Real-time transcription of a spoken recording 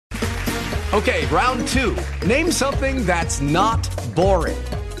Okay, round two. Name something that's not boring.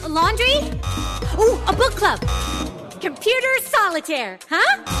 A laundry? Ooh, a book club. Computer solitaire,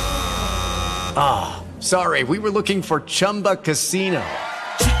 huh? Ah, sorry, we were looking for Chumba Casino.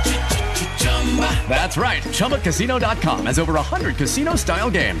 That's right, ChumbaCasino.com has over 100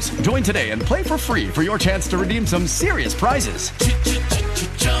 casino-style games. Join today and play for free for your chance to redeem some serious prizes.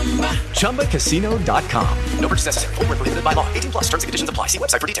 ChumbaCasino.com. No purchase necessary. Void where prohibited by law. 18 plus. Terms and conditions apply. See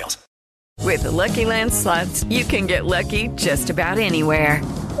website for details. With the Lucky Land Slots, you can get lucky just about anywhere.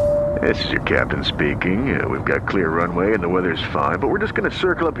 This is your captain speaking. We've got clear runway and the weather's fine, but we're just going to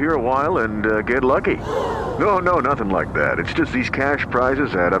circle up here a while and get lucky. No, nothing like that. It's just these cash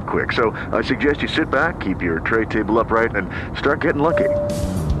prizes add up quick. So I suggest you sit back, keep your tray table upright, and start getting lucky.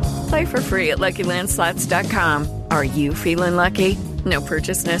 Play for free at LuckyLandSlots.com. Are you feeling lucky? No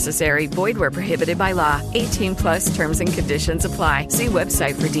purchase necessary. Void where prohibited by law. 18 plus terms and conditions apply. See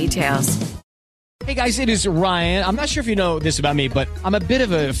website for details. Hey guys, it is Ryan. I'm not sure if you know this about me, but I'm a bit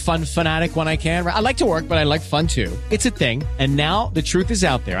of a fun fanatic when I can. I like to work, but I like fun too. It's a thing. And now the truth is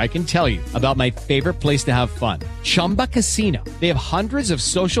out there. I can tell you about my favorite place to have fun. Chumba Casino. They have hundreds of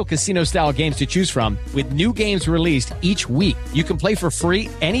social casino style games to choose from with new games released each week. You can play for free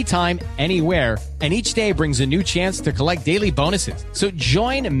anytime, anywhere. And each day brings a new chance to collect daily bonuses. So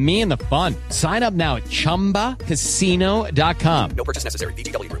join me in the fun. Sign up now at ChumbaCasino.com. No purchase necessary.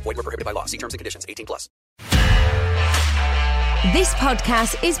 VGW Group. Void where prohibited by law. See terms and conditions. 18 plus. This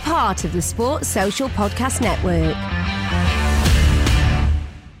podcast is part of the Sports Social Podcast Network.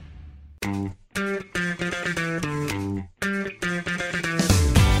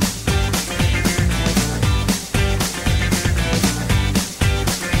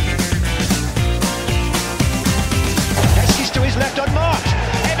 Heskey's to his left on mark.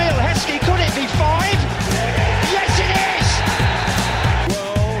 Emil Heskey, could it be 5? Yes, it is!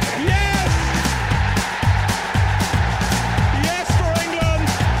 Whoa, yes! Yes for England!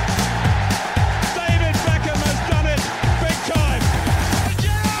 David Beckham has done it big time.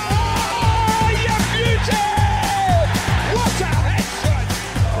 Oh, you beauty! What a headshot!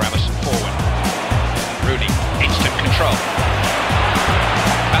 Ramison forward. Rooney, instant control.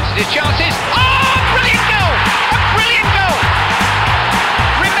 Fancies his chances. Oh, brilliant goal! A brilliant goal!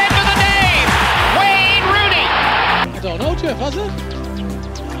 Remember the name, Wayne Rooney. I don't know, Jeff, has it?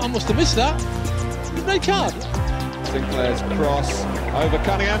 I must have missed that. Red card. Sinclair's cross over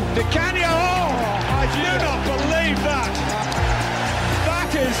Cunningham. Di Canio! Oh, I do not believe that!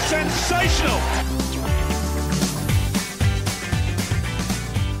 That is sensational!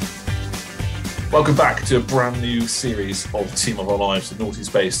 Welcome back to a brand new series of Team of Our Lives, the Naughty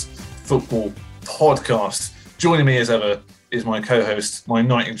Space Football Podcast. Joining me as ever is my co-host, my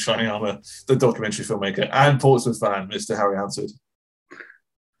knight in shining armour, the documentary filmmaker and Portsmouth fan, Mr. Harry Hansford.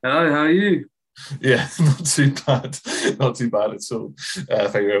 Hello, how are you? Yeah, not too bad. Not too bad at all. Thank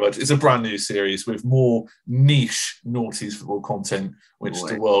you very much. It's a brand new series with more niche Naughties football content, which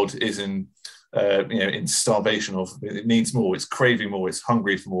the world is in starvation of. It needs more. It's craving more. It's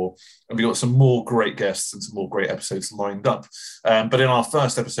hungry for more. And we've got some more great guests and some more great episodes lined up. But in our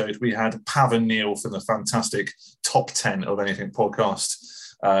first episode, we had Pav and Neil from the fantastic Top 10 of Anything podcast.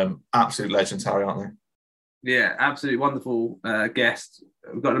 Absolute legends, Harry, aren't they? Yeah, absolutely wonderful guest.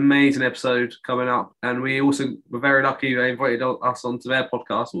 We've got an amazing episode coming up, and we also were very lucky they invited us onto their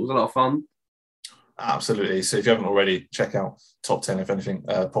podcast. It was a lot of fun. Absolutely. So if you haven't already, check out Top 10 If Anything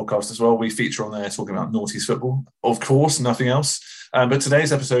podcast as well. We feature on there talking about Naughties football, of course, nothing else. But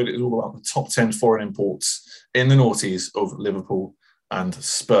today's episode is all about the top 10 foreign imports in the Naughties of Liverpool and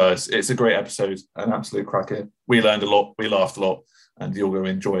Spurs. It's a great episode, an absolute cracker. We learned a lot, we laughed a lot, and you're going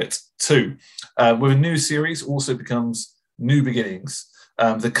to enjoy it too. With a new series also becomes new beginnings.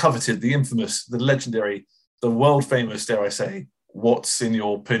 The coveted, the infamous, the legendary, the world famous, dare I say, What's in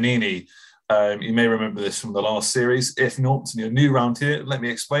Your Panini? You may remember this from the last series. If not, and you're new around here, let me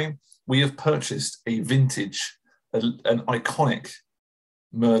explain. We have purchased a vintage, an iconic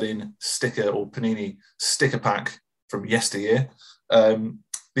Merlin sticker or Panini sticker pack from yesteryear.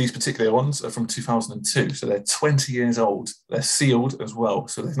 These particular ones are from 2002, so they're 20 years old. They're sealed as well,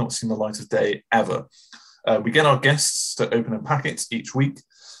 so they've not seen the light of day ever. We get our guests to open a packet each week,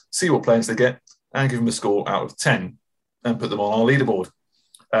 see what players they get, and give them a score out of 10, and put them on our leaderboard.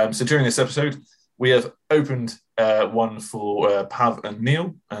 So during this episode, we have opened one for Pav and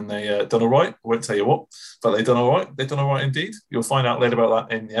Neil, and they done all right. I won't tell you what, but they've done all right. They've done all right indeed. You'll find out later about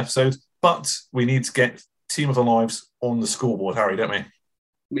that in the episode. But we need to get Team of Our Lives on the scoreboard, Harry, don't we?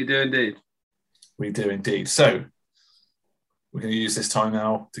 We do indeed. We do indeed. So we're going to use this time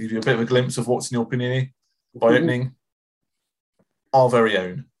now to give you a bit of a glimpse of what's in your Panini by opening our very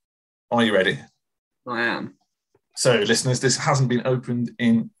own Are you ready? I am. So, listeners, this hasn't been opened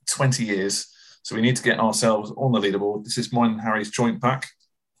in 20 years, so we need to get ourselves on the leaderboard. This is mine and Harry's joint pack.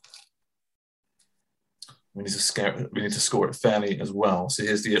 We need to score it fairly as well. So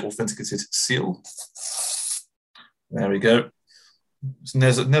here's the authenticated seal. There we go. It's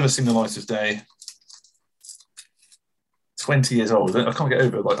never seen the light of day. 20 years old. I can't get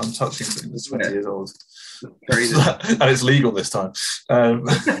over it. Like, I'm touching something that's 20 years old. Crazy. And it's legal this time. Oh,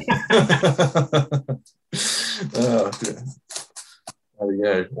 dear. There we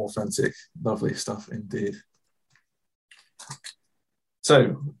go. Authentic. Lovely stuff indeed.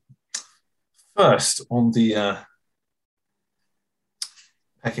 So, first on the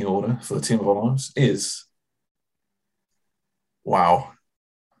pecking order for the team of our lives is, wow.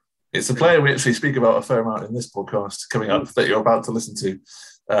 It's a player we actually speak about a fair amount in this podcast coming up that you're about to listen to.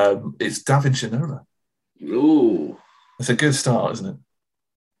 It's David Ginola. Ooh. It's a good start, isn't it?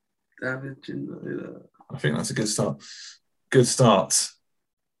 David Ginola. I think that's a good start. Good start.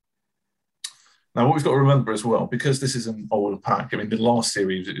 Now, what we've got to remember as well, because this is an older pack, I mean, the last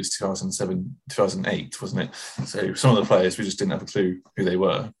series, it was 2007, 2008, wasn't it? So some of the players, we just didn't have a clue who they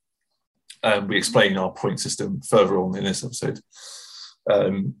were. We explain our point system further on in this episode.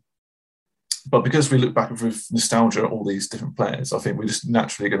 But because we look back with nostalgia at all these different players, I think we're just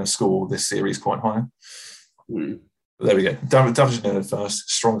naturally going to score this series quite high. Mm. There we go. David Ginola first.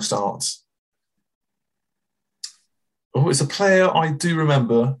 Strong start. Oh, it's a player I do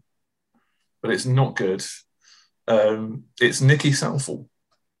remember, but it's not good. It's Nicky Southall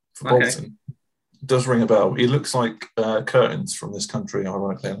for Bolton. Does ring a bell. He looks like Curtains from This Country,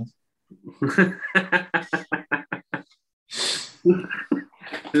 ironically enough.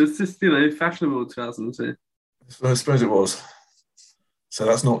 It was just, fashionable 2002. I suppose it was. So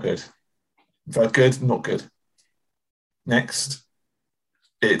that's not good. In fact, good, not good. Next.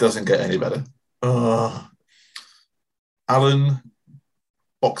 It doesn't get any better. Alan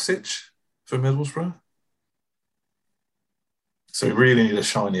Boksic for Middlesbrough. So we really need a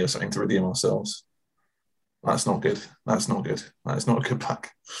shiny or something to redeem ourselves. That's not good. That's not good. That is not a good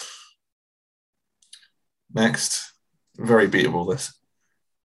pack. Next. Very beatable, this.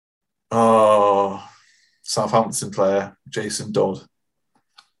 Oh, Southampton player, Jason Dodd.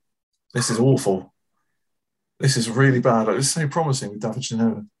 This is awful. This is really bad. It's so promising with David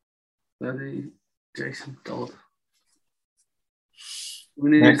Ginola. Jason Dodd.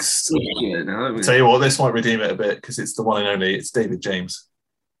 Next. Tell you what, this might redeem it a bit because it's the one and only. It's David James.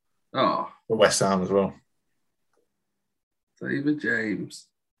 Oh. For West Ham as well. David James.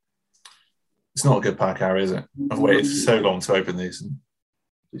 It's not a good pack, Harry, is it? I've waited so long to open these and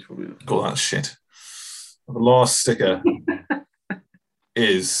got that shit. The last sticker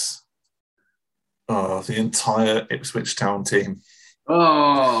is the entire Ipswich Town team.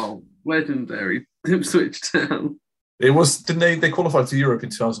 Oh, legendary Ipswich Town. It was, didn't they qualified to Europe in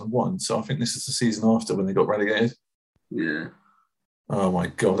 2001, so I think this is the season after when they got relegated. Yeah. Oh my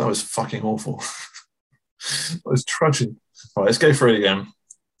God, that was fucking awful. That was trudging. Right, let's go through it again.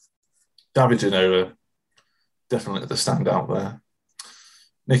 David Ginola, definitely the standout there.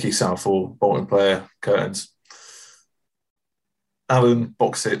 Nicky Southall, Bolton player, Curtains. Alan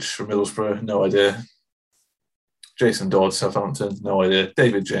Boksic from Middlesbrough, no idea. Jason Dodd, Southampton, no idea.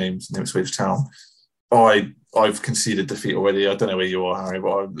 David James, Ipswich Town. I've conceded defeat already. I don't know where you are, Harry,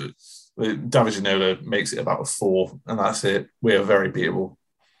 but David Ginola makes it about a 4, and that's it. We are very beatable.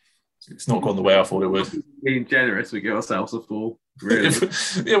 It's not gone the way I thought it would. Being generous, we give ourselves a 4. Really?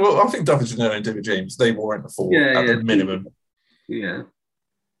 Yeah, well, I think David Ginola and David James, they warrant a 4 at the minimum. Yeah.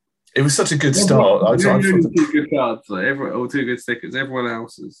 It was such a good start. Two good cards, all 2 good stickers. Everyone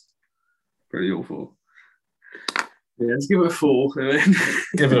else is pretty awful. Yeah, let's give it a 4.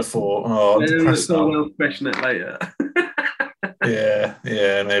 Give it a 4. Oh, I'm depressed now. We'll question it later.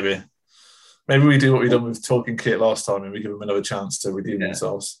 yeah, maybe. Maybe we do what we done with Talking Kit last time and we give them another chance to redeem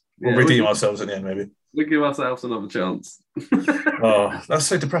themselves. We'll redeem ourselves at the end, maybe. We'll give ourselves another chance. Oh, that's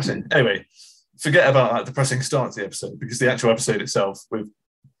so depressing. Anyway, forget about that depressing start to the episode because the actual episode itself with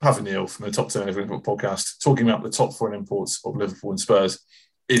Pav Neil from the Top 10 Liverpool podcast talking about the top foreign imports of Liverpool and Spurs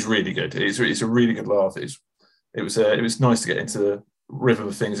is really good. It's a really good laugh. It was nice to get into the rhythm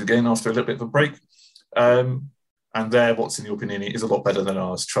of things again after a little bit of a break. And there, what's in your opinion is a lot better than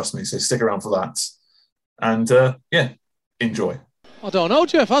ours, trust me. So stick around for that. And enjoy. I don't know,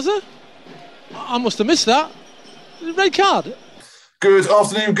 Jeff, has it? I must have missed that. Red card. Good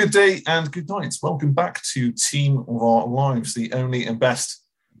afternoon, good day, and good night. Welcome back to Team of Our Lives, the only and best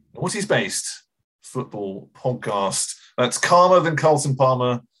Naughties-based football podcast. That's calmer than Carlton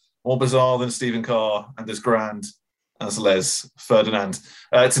Palmer, more bizarre than Stephen Carr, and as grand as Les Ferdinand.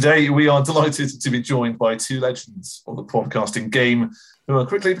 Today, we are delighted to be joined by two legends of the podcasting game who are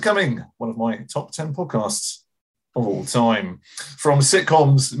quickly becoming one of my top 10 podcasts of all time. From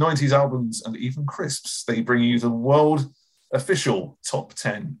sitcoms, 90s albums, and even crisps, they bring you the world official top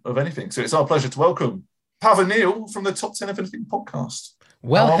 10 of anything. So it's our pleasure to welcome Pav and Neil from the Top 10 of Anything podcast.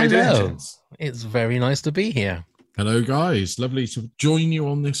 Well, hello. It's very nice to be here. Hello, guys. Lovely to join you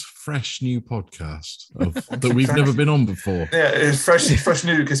on this fresh new podcast that we've never been on before. Yeah, it's fresh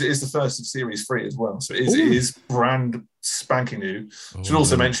new because it is the first of Series 3 as well. So it is brand spanking new. Should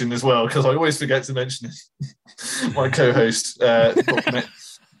also mention as well, because I always forget to mention it, my co-host,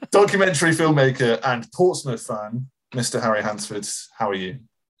 documentary filmmaker and Portsmouth fan, Mr. Harry Hansford. How are you?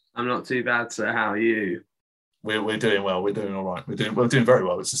 I'm not too bad, sir. How are you? We're doing well. We're doing all right. We're doing very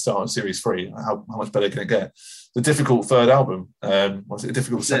well. It's the start of Series 3. How much better can it get? The difficult third album. Was it a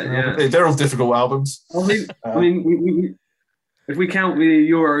difficult second album? They're all difficult albums. I mean, if we count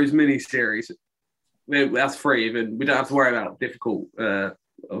the Euros mini series, that's 3. Then we don't have to worry about difficult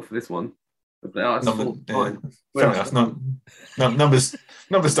of this one. Fair enough. Numbers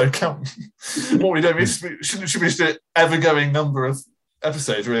don't count. What we don't mean should be just an ever-going number of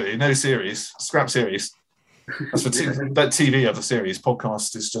episodes. Really, no series, scrap series. That's for that TV of the series.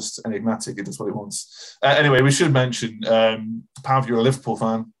 Podcast is just enigmatic. It does what it wants. Anyway, we should mention, Pav, you're a Liverpool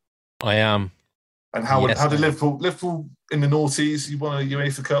fan. I am. And how did Liverpool in the noughties? You won a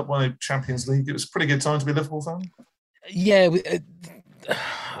UEFA Cup, won a Champions League. It was a pretty good time to be a Liverpool fan. Yeah,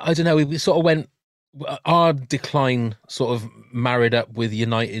 I don't know. We sort of went. Our decline sort of married up with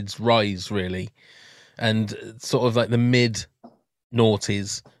United's rise, really, and sort of like the mid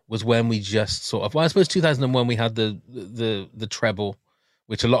noughties was when we just sort of, well, I suppose 2001 we had the treble,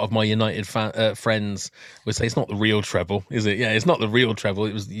 which a lot of my United friends would say it's not the real treble, is it? Yeah, it's not the real treble.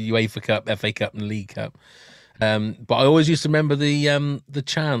 It was the UEFA Cup, FA Cup, and League Cup. But I always used to remember the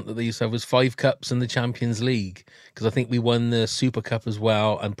chant that they used to have was 5 cups in the Champions League, because I think we won the Super Cup as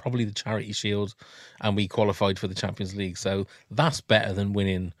well, and probably the Charity Shield, and we qualified for the Champions League. So that's better than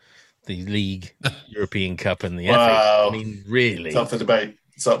winning the League, European Cup, and the FA Cup. I mean, really, it's up for debate.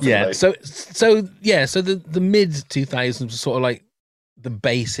 So the mid 2000s was sort of like the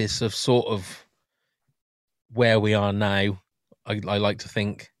basis of sort of where we are now. I like to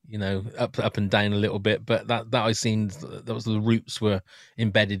think, up and down a little bit, but that I seen that was the roots were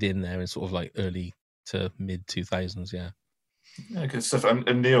embedded in there in sort of like early to mid 2000s. Yeah, good stuff.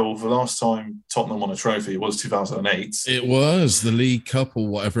 And Neil, the last time Tottenham won a trophy was 2008. It was the League Cup or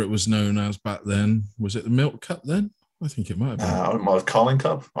whatever it was known as back then. Was it the Milk Cup then? I think it might have been. It might have Carling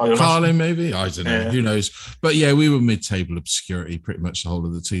Cup. Carling, maybe? I don't know. Yeah. Who knows? But yeah, we were mid-table obscurity pretty much the whole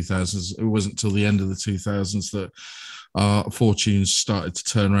of the 2000s. It wasn't until the end of the 2000s that our fortunes started to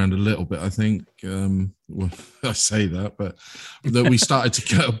turn around a little bit, I think. Well, I say that, but that we started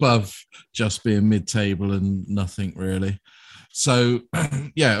to get above just being mid-table and nothing really. So,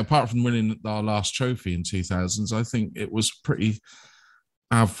 yeah, apart from winning our last trophy in 2000s, I think it was pretty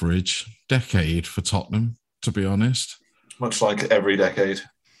average decade for Tottenham, to be honest. Much like every decade.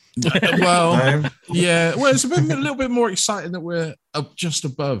 Well, yeah. Well, it's a little bit more exciting that we're just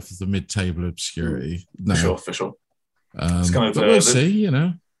above the mid-table obscurity. No. For sure. But we'll see,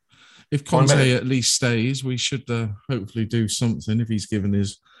 If Conte at least stays, we should hopefully do something if he's given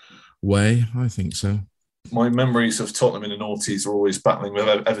his way. I think so. My memories of Tottenham in the noughties are always battling with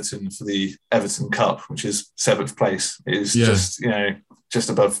Everton for the Everton Cup, which is 7th place. It is just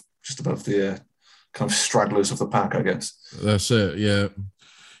above the kind of stragglers of the pack, I guess. That's it, yeah.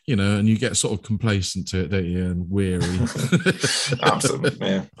 And you get sort of complacent to it, don't you, and weary.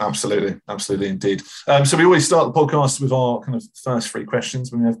 Absolutely, indeed. So we always start the podcast with our kind of first 3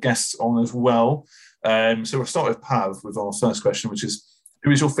 questions when we have guests on as well. So we'll start with Pav with our first question, which is, who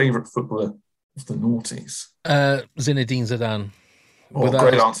is your favourite footballer of the noughties? Zinedine Zidane.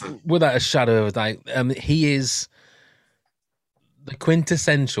 Great answer. Without a shadow of a doubt. He is the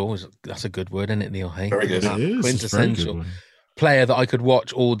quintessential, that's a good word, isn't it, Neil? Hey? Very good. It is. Quintessential player that I could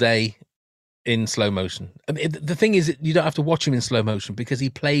watch all day in slow motion. I mean, the thing is, you don't have to watch him in slow motion because he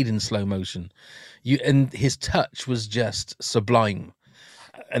played in slow motion. And his touch was just sublime.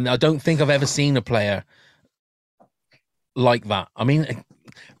 And I don't think I've ever seen a player like that. I mean,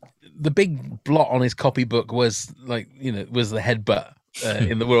 the big blot on his copybook was was the headbutt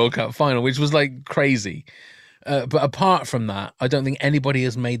in the World Cup final, which was like crazy. But apart from that, I don't think anybody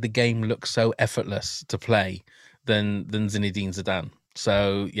has made the game look so effortless to play than Zinedine Zidane.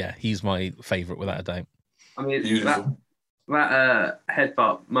 So yeah, he's my favourite without a doubt. I mean, that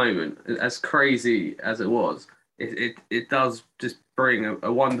headbutt moment, as crazy as it was, it does just bring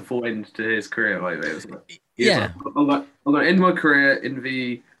a wonderful end to his career. Yeah. I'm going to end my career in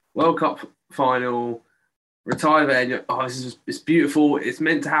the World Cup final, retire there, and you're, it's beautiful, it's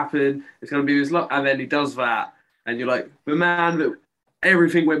meant to happen, it's going to be his luck, and then he does that, and you're like, the man that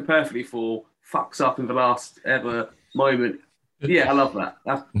everything went perfectly for fucks up in the last ever moment. Yeah, I love that.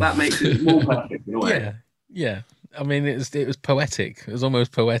 That makes it more perfect in a way. Yeah. I mean, it was poetic. It was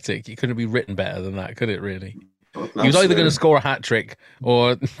almost poetic. It couldn't be written better than that, could it? Really? He was either going to score a hat trick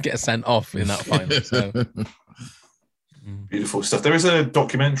or get sent off in that final. So. Beautiful stuff. There is a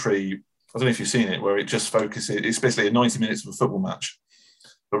documentary, I don't know if you've seen it, where it just focuses, it's basically 90 minutes of a football match.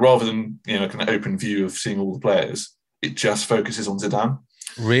 But rather than, kind of open view of seeing all the players, it just focuses on Zidane.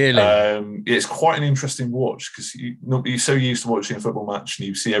 Really? It's quite an interesting watch because you're so used to watching a football match and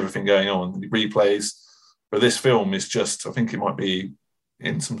you see everything going on, the replays. But this film is just, I think it might be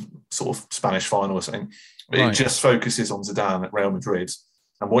in some sort of Spanish final or something. But It just focuses on Zidane at Real Madrid.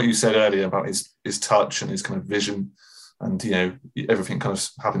 And what you said earlier about his touch and his kind of vision and, everything kind of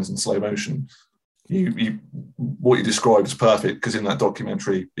happens in slow motion. What you described is perfect because in that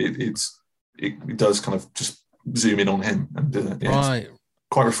documentary, it does kind of just zoom in on him. And it's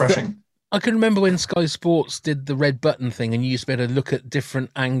quite refreshing. I can remember when Sky Sports did the red button thing and you used to be able to look at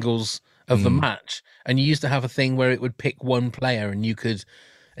different angles of the match. And you used to have a thing where it would pick one player and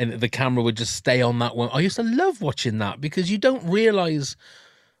and the camera would just stay on that one. I used to love watching that because you don't realise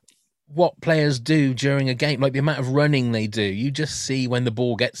what players do during a game, like the amount of running they do. You just see when the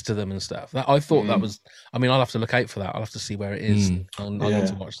ball gets to them and stuff. I thought that was, I'll have to look out for that. I'll have to see where it is. I need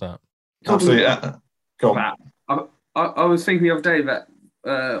to watch that. Absolutely. Go on. I was thinking the other day that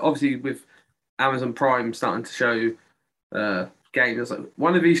obviously with Amazon Prime starting to show games, like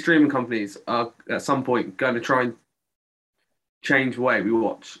one of these streaming companies are at some point going to try and change the way we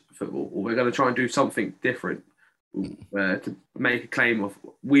watch football, or we're going to try and do something different to make a claim of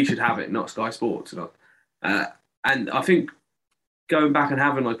we should have it, not Sky Sports. And I think going back and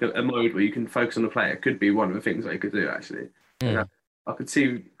having like a mode where you can focus on the player could be one of the things they could do actually. I could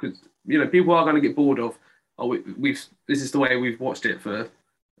see, because people are going to get bored of this is the way we've watched it for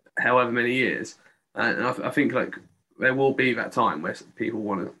however many years, and I think like there will be that time where people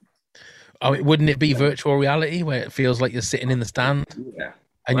want to. Wouldn't it be virtual reality where it feels like you're sitting in the stand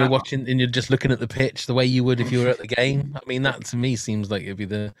and you're watching and you're just looking at the pitch the way you would if you were at the game? I mean, that to me seems like it'd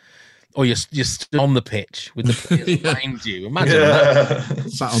be or you're stood on the pitch with the players behind you. Imagine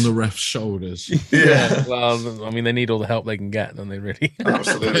that. Sat on the ref's shoulders. Yeah. Well, I mean, they need all the help they can get, don't they, really?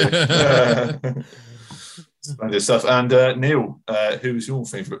 Absolutely. Splendid stuff. And Neil, who's your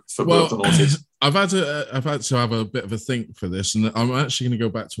favourite footballer of the noughties? I've had to have a bit of a think for this, and I'm actually going to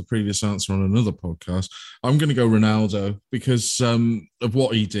go back to a previous answer on another podcast. I'm going to go Ronaldo because of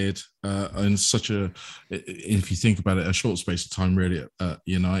what he did in such a, if you think about it, a short space of time really at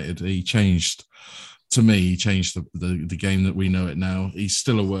United. He changed the game that we know it now. He's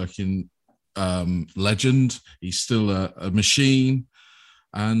still a working legend. He's still a machine.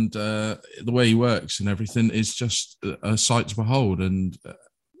 And the way he works and everything is just a sight to behold. And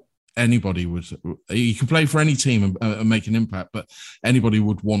he can play for any team and make an impact, but anybody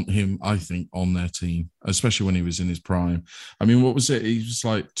would want him, I think, on their team, especially when he was in his prime. I mean, what was it? He was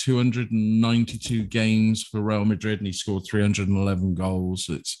like 292 games for Real Madrid and he scored 311 goals.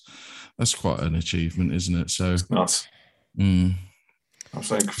 That's quite an achievement, isn't it? So it's nuts. I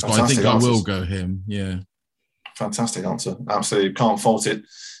think I will go him. Yeah. Fantastic answer. Absolutely. Can't fault it.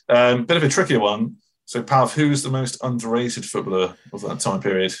 Bit of a trickier one. So, Pav, who's the most underrated footballer of that time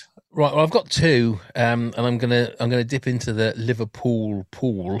period? Right. Well, I've got two, and I'm gonna dip into the Liverpool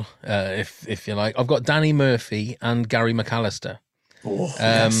pool, if you like. I've got Danny Murphy and Gary McAllister.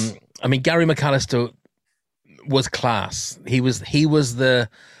 Yes. I mean, Gary McAllister was class. He was the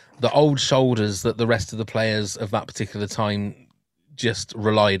old shoulders that the rest of the players of that particular time just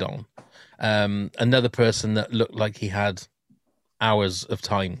relied on. Another person that looked like he had hours of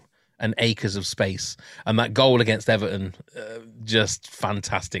time and acres of space. And that goal against Everton, just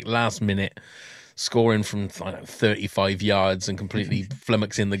fantastic. Last minute, scoring from 35 yards and completely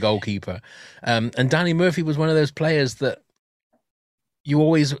flummoxing the goalkeeper. And Danny Murphy was one of those players that you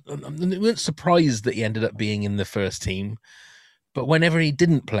weren't surprised that he ended up being in the first team. But whenever he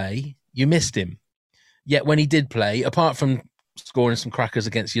didn't play, you missed him. Yet when he did play, apart from scoring some crackers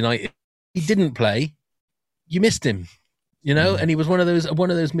against United, he didn't play, you missed him, and he was one of those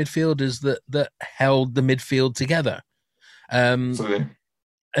midfielders that held the midfield together. Absolutely.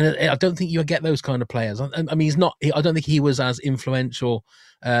 And I don't think you get those kind of players. I mean, he's not. I don't think he was as influential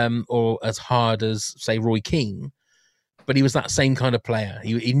or as hard as, say, Roy Keane, but he was that same kind of player.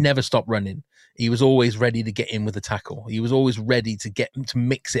 He never stopped running. He was always ready to get in with a tackle. He was always ready to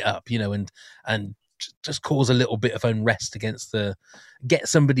mix it up, and just cause a little bit of unrest get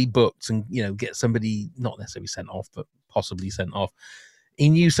somebody booked and, get somebody not necessarily sent off, but possibly sent off. He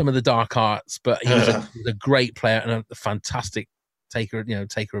knew some of the dark arts, but he was a great player and a fantastic taker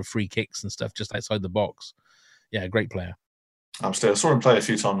of free kicks and stuff just outside the box. Yeah, great player. Absolutely. I saw him play a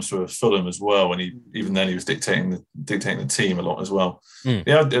few times for Fulham as well, when he was dictating the team a lot as well.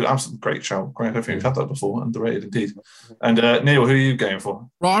 Yeah, absolutely great shout. Great. I don't think we've had that before. Underrated indeed. And Neil, who are you going for?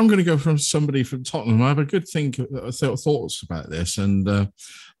 Right, I'm going to go from somebody from Tottenham. I have a good thoughts about this, and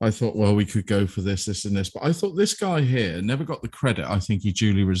I thought, well, we could go for this, and this, but I thought this guy here never got the credit I think he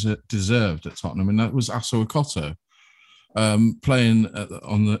duly deserved at Tottenham, and that was Asso Okoto, playing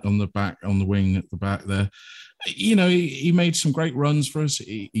on the wing at the back there. He made some great runs for us.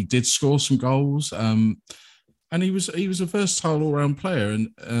 He did score some goals, and he was a versatile all-round player. And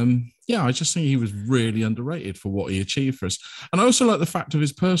I just think he was really underrated for what he achieved for us. And I also like the fact of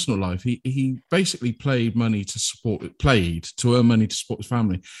his personal life. He basically played to earn money to support his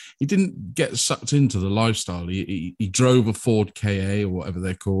family. He didn't get sucked into the lifestyle. He drove a Ford KA or whatever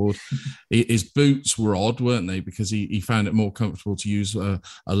they're called. His boots were odd, weren't they? Because he found it more comfortable to use a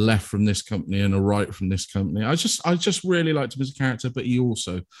left from this company and a right from this company. I just really liked him as a character, but he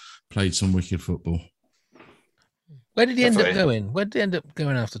also played some wicked football. Where did he end up going? Where did he end up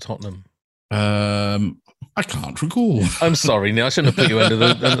going after Tottenham? I can't recall. I'm sorry, Neil. I shouldn't have put you under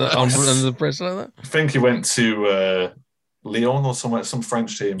the press like that. I think he went to Lyon or some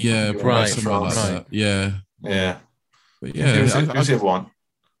French team. Yeah, right. Yeah. But who's the other one?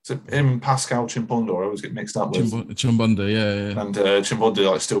 Is it him, Pascal Chimbonda? I always get mixed up with Chimbonda. Yeah. And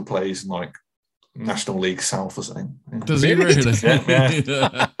Chimbonda still plays in National League South or something. Does he really?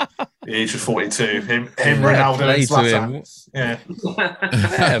 Yeah. The age of 42. Him Ronaldo, and Zlatan. Yeah.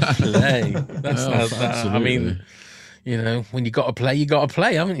 Fair play. That's I mean, when you got to play,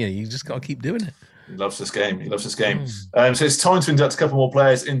 haven't you? You just got to keep doing it. He loves this game. So it's time to induct a couple more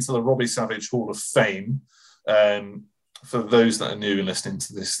players into the Robbie Savage Hall of Fame. For those that are new and listening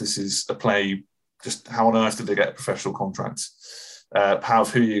to this is a play. Just how on earth did they get a professional contract?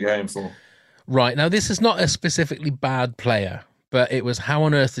 Pav, who are you going for? Right, now this is not a specifically bad player, but it was how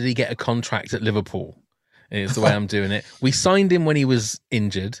on earth did he get a contract at Liverpool? Is the way I'm doing it. We signed him when he was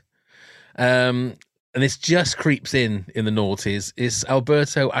injured, and this just creeps in the noughties. It's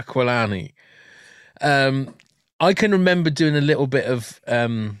Alberto Aquilani. I can remember doing a little bit of.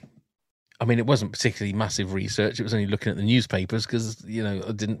 It wasn't particularly massive research. It was only looking at the newspapers because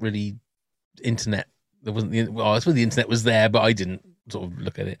I didn't really internet. There wasn't I suppose the internet was there, but I didn't sort of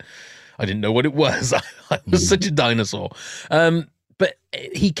look at it. I didn't know what it was. I was such a dinosaur. But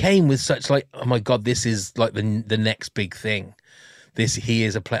he came with such oh my God, this is like the next big thing. He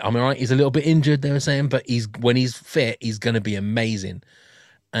is a player. Right, he's a little bit injured, they were saying, but when he's fit, he's going to be amazing.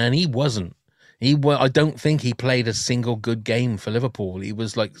 And he wasn't. I don't think he played a single good game for Liverpool. He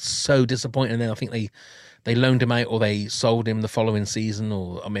was so disappointing. And then I think they loaned him out or they sold him the following season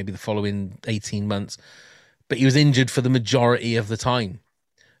or maybe the following 18 months. But he was injured for the majority of the time.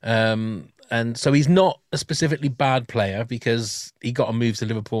 And so he's not a specifically bad player because he got a move to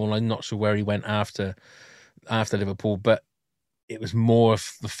Liverpool and I'm not sure where he went after Liverpool, but it was more of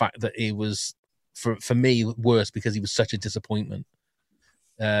the fact that it was, for me, worse because he was such a disappointment.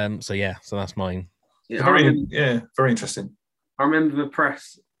 So that's mine. Yeah, very interesting. I remember the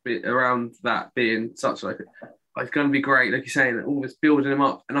press bit around that being such it's going to be great, like you're saying, all this building him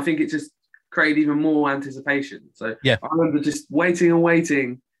up, and I think it just created even more anticipation. So I remember just waiting and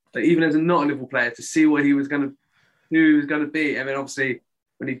waiting, even as a not a Liverpool player, to see who he was going to be. And then obviously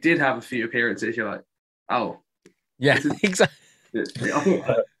when he did have a few appearances, you're like, oh, yeah, exactly. I think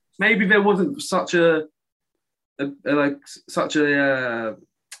maybe there wasn't such a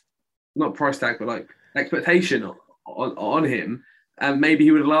not price tag, but expectation on him, and maybe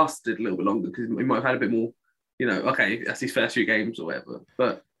he would have lasted a little bit longer because he might have had a bit more. Okay, that's his first few games or whatever.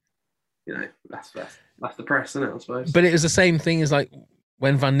 But that's the press, isn't it? I suppose. But it was the same thing as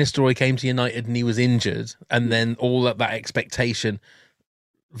when Van Nistelrooy came to United and he was injured, and then all of that expectation.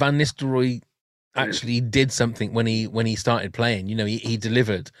 Van Nistelrooy actually did something when he started playing. He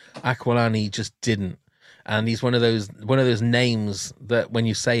delivered. Aquilani just didn't, and he's one of those names that when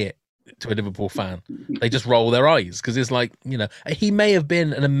you say it to a Liverpool fan, they just roll their eyes because it's he may have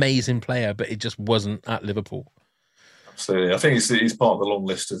been an amazing player, but it just wasn't at Liverpool. Absolutely, I think he's part of the long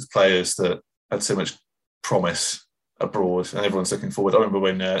list of players that had so much promise abroad, and everyone's looking forward. I remember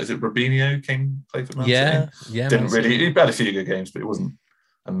when is it Robinho came play for Man City? Yeah. Didn't really. He had a few good games, but it wasn't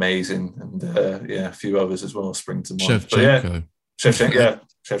amazing. And a few others as well spring to mind.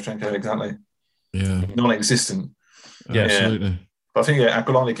 Shevchenko, exactly. Yeah, non-existent. Absolutely. But I think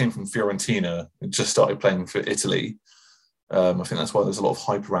Aquilani came from Fiorentina and just started playing for Italy. I think that's why there's a lot of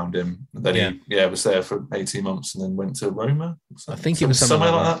hype around him. And then he was there for 18 months and then went to Roma. I think it was something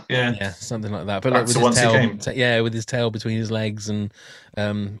like that. Yeah, something like that. But like with his tail between his legs and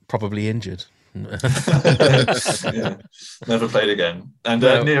probably injured. Never played again. And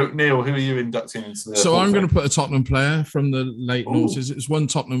Neil, who are you inducting into the? So I'm going to put a Tottenham player from the late noughties. It's when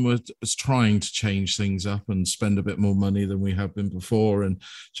Tottenham was trying to change things up and spend a bit more money than we have been before and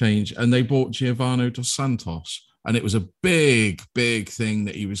change. And they bought Giovanni Dos Santos, and it was a big thing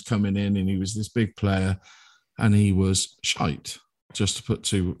that he was coming in and he was this big player, and he was shite. Just to put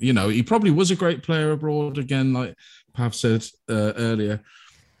to, he probably was a great player abroad again, like Pav said earlier.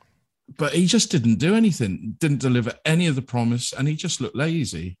 But he just didn't do anything, didn't deliver any of the promise, and he just looked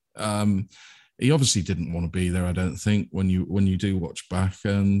lazy. He obviously didn't want to be there, I don't think, when you do watch back.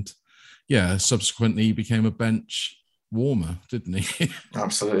 And subsequently he became a bench warmer, didn't he?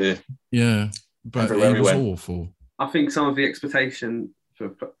 Absolutely. Yeah, but he was awful. I think some of the expectation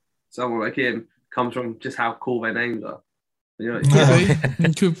for someone like him comes from just how cool their names are.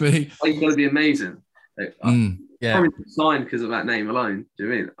 Could be. Like, you've got to be amazing. Probably signed because of that name alone. Do you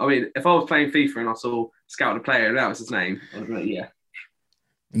know what I mean? I mean, if I was playing FIFA and I saw scout a player and that was his name, I'd be like, yeah.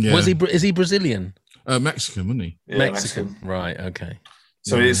 Was he? Is he Brazilian? Mexican, wasn't he? Yeah, Mexican. Right. Okay.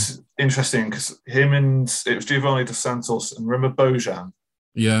 So it's interesting because it was Giovanni Dos Santos and remember Bojan.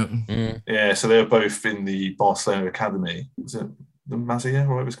 Yeah. Yeah. So they were both in the Barcelona academy. Was it the Masia,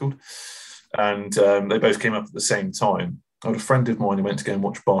 or whatever it was called? And they both came up at the same time. I had a friend of mine who went to go and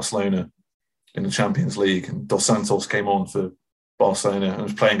watch Barcelona in the Champions League, and Dos Santos came on for Barcelona and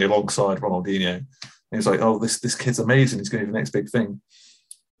was playing alongside Ronaldinho. And he was like, "Oh, this kid's amazing. He's going to be the next big thing."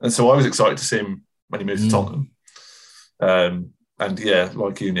 And so I was excited to see him when he moved to Tottenham. And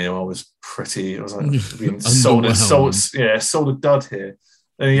like you, Neil, I was like being sold a dud here.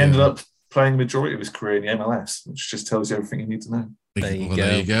 And he ended up playing the majority of his career in the MLS, which just tells you everything you need to know. There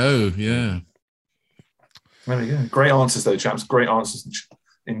you go. Yeah. There we go. Great answers, though, chaps. Great answers.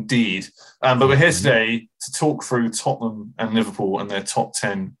 Indeed. But we're here today to talk through Tottenham and Liverpool and their top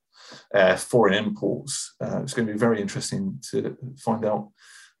 10 foreign imports. It's going to be very interesting to find out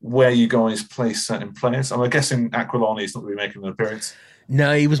where you guys place certain players. I'm guessing Aquilani is not going to be making an appearance.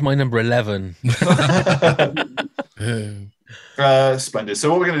 No, he was my number 11. Splendid. So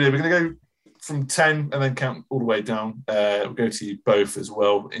what we're going to do, we're going to go from 10 and then count all the way down. We'll go to you both as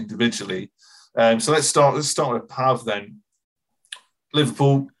well individually. So let's start with Pav then.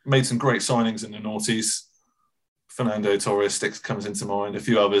 Liverpool made some great signings in the noughties. Fernando Torres comes into mind, a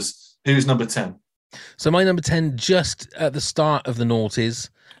few others. Who's number 10? So my number 10, just at the start of the noughties,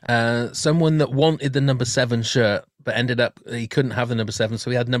 someone that wanted the number 7 shirt, but ended up, he couldn't have the number 7, so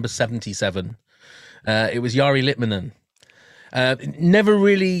he had number 77. It was Jari Litmanen. Never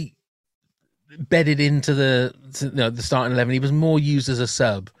really bedded into the starting 11. He was more used as a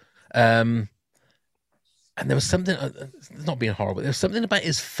sub. And there was something, not being horrible, there was something about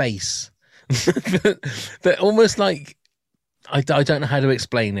his face that almost like, I don't know how to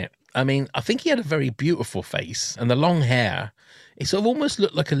explain it. I mean, I think he had a very beautiful face, and the long hair, it sort of almost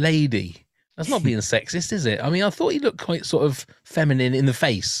looked like a lady. That's not being sexist, is it? I mean, I thought he looked quite sort of feminine in the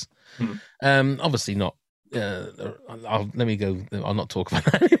face. Obviously not. I'll not talk about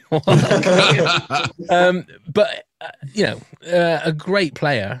that anymore. But a great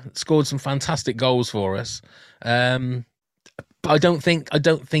player, scored some fantastic goals for us. But I don't think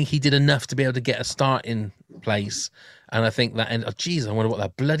he did enough to be able to get a start in place. And I think that I wonder what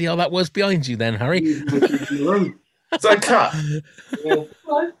that bloody hell that was behind you then, Harry. Is that a cat? Yeah.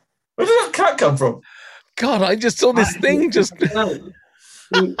 Where did that cat come from? God, I just saw this thing just. No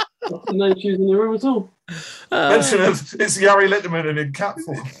shoes in the room at all. Mention of it's Jari Litmanen and in cat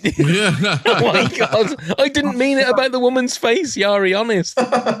form. Oh my God, I didn't mean it about the woman's face, Jari. Honest.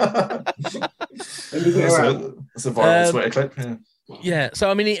 That's a viral Twitter clip. Yeah. So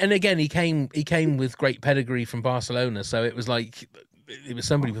I mean, he came with great pedigree from Barcelona. So it was like it was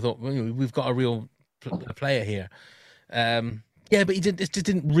somebody who thought, well, we've got a real player here. But it just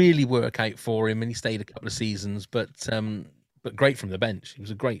didn't really work out for him, and he stayed a couple of seasons. But great from the bench. He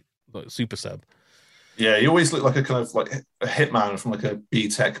was a great super sub. Yeah, he always looked like a kind of like a hitman from like a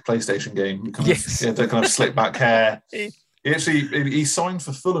B-Tech PlayStation game. The kind of slick back hair. He signed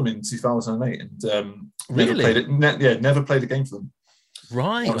for Fulham in 2008 and never played a game for them.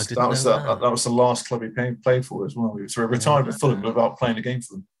 Right, that was the last club he played for as well. So he retired with Fulham without playing a game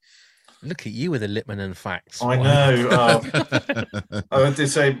for them. Look at you with the Litmanen facts. I know. I did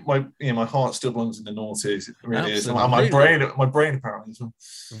say my heart still belongs in the noughties. It really is. My brain apparently as well.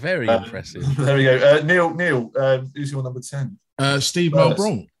 Very impressive. There we go. Neil, who's your number 10? Steve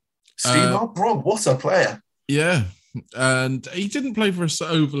Malbronk. Steve Malbronk, what a player. Yeah. And he didn't play for us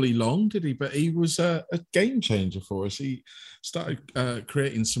overly long, did he? But he was a game changer for us. He started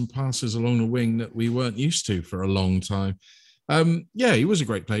creating some passes along the wing that we weren't used to for a long time. Yeah, he was a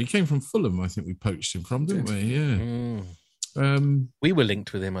great player. He came from Fulham, I think we poached him from, didn't we? Yeah. We were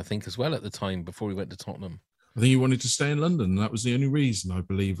linked with him, I think, as well at the time before he went to Tottenham. I think he wanted to stay in London. And that was the only reason, I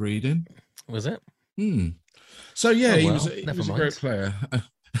believe, reading. Was it? So, yeah, he was a great player.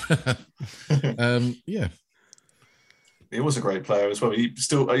 Yeah. He was a great player as well.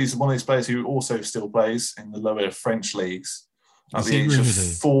 He's one of those players who also still plays in the lower French leagues at the age of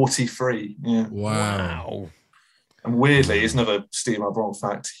 43. Yeah. Wow. And weirdly, here's another Steve Malbronk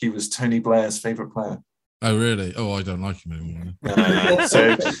fact. He was Tony Blair's favourite player. Oh, really? Oh, I don't like him anymore. No.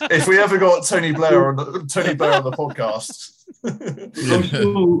 So if we ever got Tony Blair on the podcast,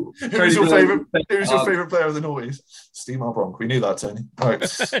 who's your favourite player of the noughties? Steve Malbronk. We knew that, Tony. All right.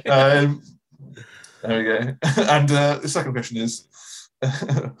 There we go. And the second question is,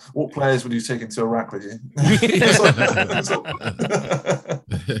 what players would you take into Iraq with you? Scrap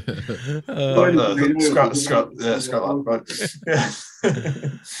that. Right. Yeah.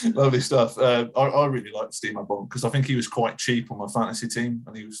 Lovely stuff. I really liked Steve Malbronk because I think he was quite cheap on my fantasy team,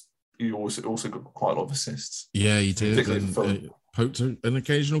 and he also got quite a lot of assists. Yeah, he did. And poked an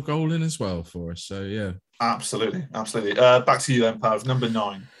occasional goal in as well for us. So yeah, absolutely. Back to you then, Pav. Number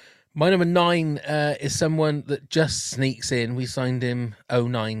 9. My number 9 is someone that just sneaks in. We signed him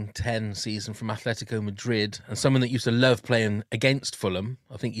 09-10 season from Atletico Madrid, and someone that used to love playing against Fulham.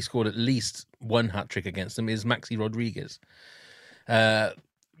 I think he scored at least one hat-trick against them, is Maxi Rodriguez.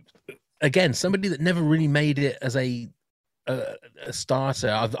 Again, somebody that never really made it as a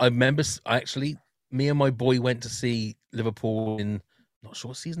starter. I remember, me and my boy went to see Liverpool in, not sure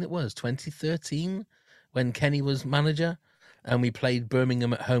what season it was, 2013, when Kenny was manager. And we played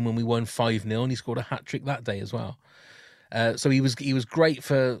Birmingham at home and we won 5-0, and he scored a hat-trick that day as well. So he was great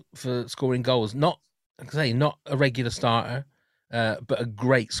for scoring goals. Not a regular starter, but a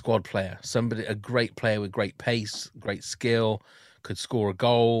great squad player. A great player with great pace, great skill, could score a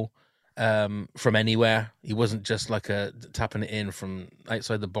goal from anywhere. He wasn't just like tapping it in from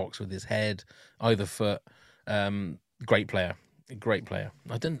outside the box with his head, either foot. Great player.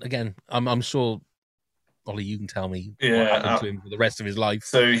 I'm sure, Ollie, you can tell me what happened to him for the rest of his life.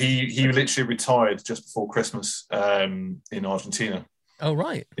 So he literally retired just before Christmas in Argentina. Oh,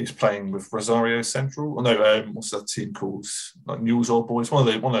 right. He's playing with Rosario Central. Oh, no, what's that team called? Like Newell's Old Boys. One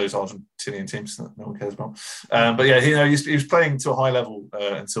of those Argentinian teams that no one cares about. But yeah, he was playing to a high level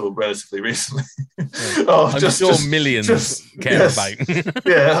until relatively recently. I'm sure millions care about.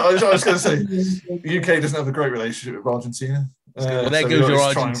 Yeah, I was going to say, the UK doesn't have a great relationship with Argentina. Well, there goes your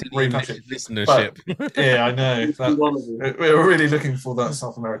Argentinian listenership. But, yeah, I know. We're really looking for that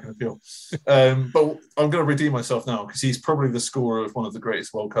South American appeal. But I'm going to redeem myself now because he's probably the scorer of one of the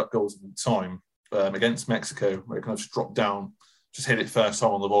greatest World Cup goals of all time against Mexico, where he kind of just dropped down, just hit it first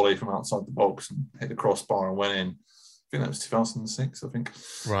time on the volley from outside the box and hit the crossbar and went in. I think that was 2006, I think.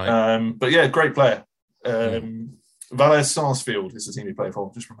 Right. But yeah, great player. Vélez Sarsfield is the team he played for.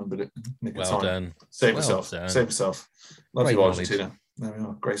 Just remembered it. Well done. Save yourself. Love you, Argentina. There we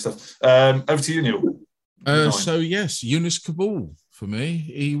are. Great stuff. Over to you, Neil. So yes, Yunus Kabul for me.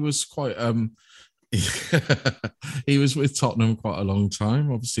 He was quite. He was with Tottenham quite a long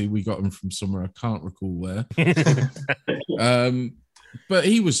time. Obviously, we got him from somewhere I can't recall where. But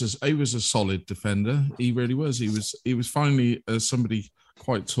he was a solid defender. He really was. He was finally somebody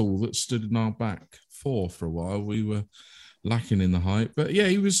quite tall that stood in our back four for a while. We were lacking in the height, but yeah,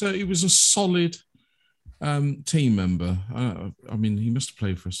 he was a solid team member. I mean, he must have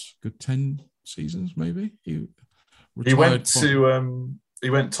played for us good 10 seasons, maybe. He went Tottenham,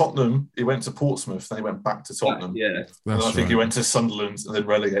 he went to Portsmouth, then he went back to Tottenham. Yeah, and I think he went to Sunderland and then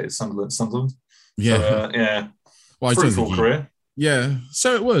relegated Sunderland. Yeah, so, yeah. Well, fruitful career. Yeah,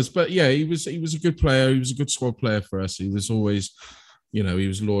 so it was, but yeah, he was a good player. He was a good squad player for us. He was always, he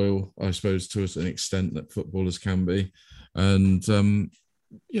was loyal, I suppose, to an extent that footballers can be, and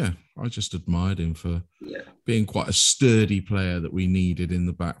yeah, I just admired him for being quite a sturdy player that we needed in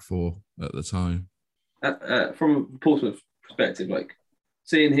the back four at the time. From a Portsmouth perspective, like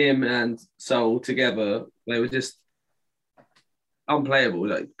seeing him and Sol together, they were just unplayable.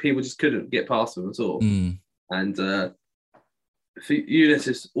 Like people just couldn't get past them at all. And Yunus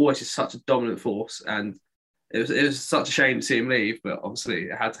is always just such a dominant force, and it was such a shame to see him leave, but obviously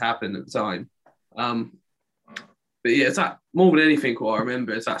it had to happen at the time. But yeah, it's that more than anything. What I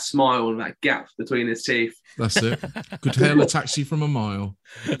remember is that smile and that gap between his teeth. That's it. Could hail a taxi from a mile.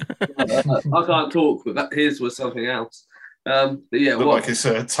 I can't talk, but his was something else. But yeah, looked like his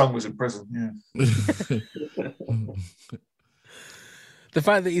tongue was in prison. Yeah. The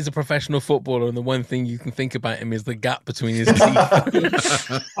fact that he's a professional footballer and the one thing you can think about him is the gap between his teeth.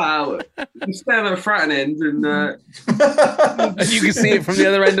 Wow. You stand at the Fratton end and you can see it from the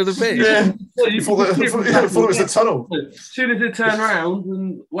other end of the pitch. Yeah. You thought it was a tunnel. As soon as they turn around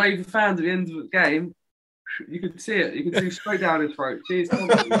and wave the fans at the end of the game, you could see it. You could see straight down his throat. Cheers.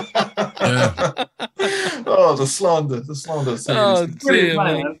 Oh, the slander. Oh,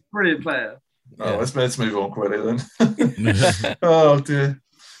 Brilliant player. Oh, let's move on quickly then. Oh dear.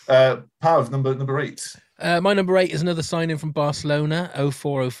 Pav, number 8. My number 8 is another signing from Barcelona,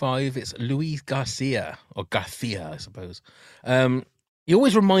 0405. It's Luis Garcia, or Garcia, I suppose. He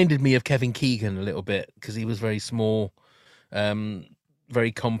always reminded me of Kevin Keegan a little bit because he was very small,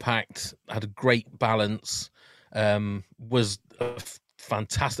 very compact, had a great balance, was a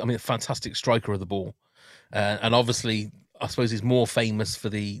fantastic striker of the ball. And obviously, I suppose he's more famous for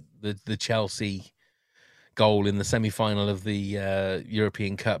the Chelsea goal in the semi-final of the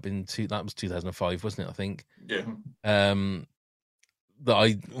European Cup that was 2005, wasn't it? I think. Yeah. That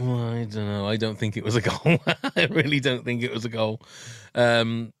I don't know. I don't think it was a goal. I really don't think it was a goal.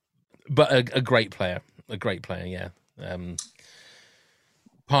 But a great player. Yeah.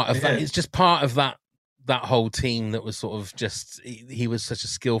 Part of that. It's just part of that whole team that was sort of just. He was such a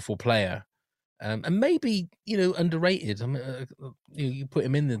skillful player. And maybe, underrated. I mean, you put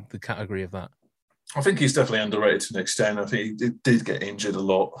him in the category of that. I think he's definitely underrated to an extent. I think he did get injured a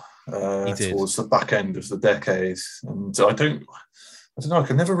lot towards the back end of the decade. And I don't know, I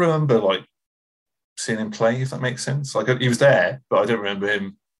can never remember seeing him play, if that makes sense. He was there, but I don't remember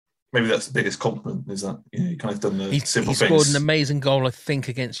him. Maybe that's the biggest compliment, is that he kind of done the simple things. He scored an amazing goal, I think,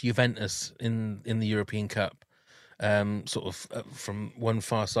 against Juventus in the European Cup. Sort of from one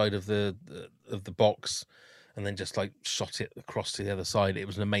far side of the box, and then just shot it across to the other side. It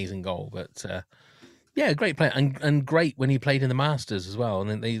was an amazing goal, but great player and great when he played in the Masters as well. And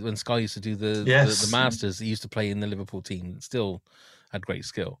then when Sky used to do the Masters, he used to play in the Liverpool team. Still had great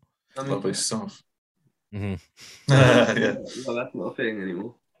skill. Lovely stuff. Mm-hmm. Yeah. Well, that's not a thing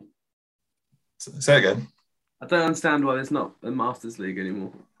anymore. Say again. I don't understand why there's not a Masters League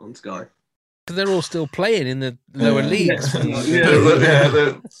anymore on Sky. Because they're all still playing in the lower leagues.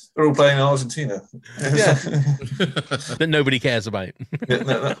 They're all playing in Argentina. That nobody cares about.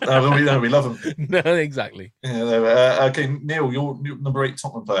 No, we love them. No, exactly. Yeah, okay, Neil, your number 8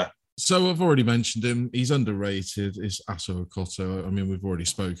 Tottenham player. So I've already mentioned him. He's underrated. It's Asso Okoto. I mean, we've already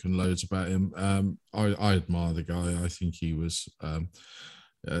spoken loads about him. I admire the guy. I think he was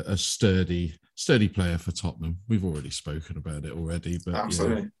a sturdy player for Tottenham. We've already spoken about it already, but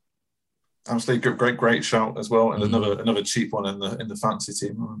absolutely. Absolutely great shout as well, and another cheap one in the fantasy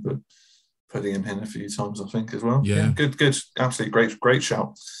team. But putting him in a few times, I think, as well. Yeah, good, absolutely great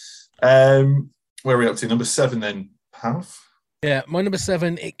shout. Where are we up to? Number 7, then, Pav. Yeah, my number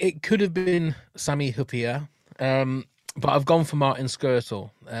 7. It could have been Sami Hyypiä, but I've gone for Martin Skrtel,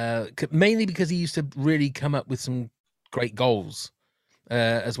 mainly because he used to really come up with some great goals,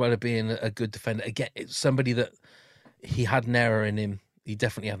 as well as being a good defender. Again, it's somebody that he had an error in him. He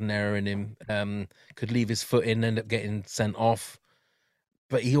definitely had an error in him. Could leave his foot in, end up getting sent off.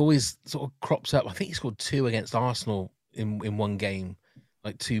 But he always sort of crops up. I think he scored 2 against Arsenal in one game,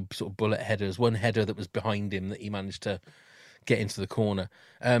 2 sort of bullet headers. One header that was behind him that he managed to get into the corner.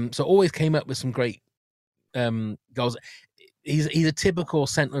 So always came up with some great goals. He's a typical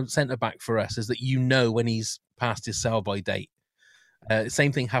centre back for us, is that when he's past his sell-by date.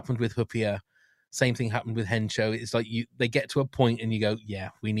 Same thing happened with Hyypiä. Same thing happened with Hencho. It's they get to a point and you go, yeah,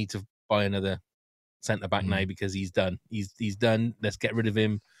 we need to buy another centre back now because he's done. He's done. Let's get rid of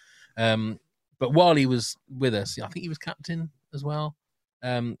him. But while he was with us, I think he was captain as well.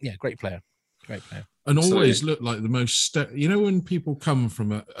 Great player. And always looked like the most. When people come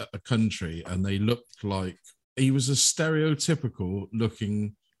from a country and they looked like he was a stereotypical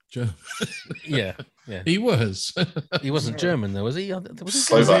looking German. Yeah. He was. He wasn't German though, was he?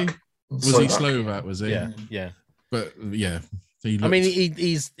 Slovak. Was he Slovak? Was he? Yeah. But yeah,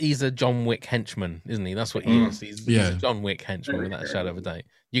 he's a John Wick henchman, isn't he? That's what he is. He's a John Wick henchman without a shadow of a doubt.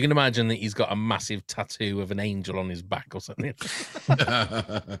 You can imagine that he's got a massive tattoo of an angel on his back or something.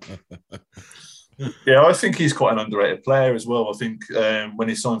 Yeah, I think he's quite an underrated player as well. I think when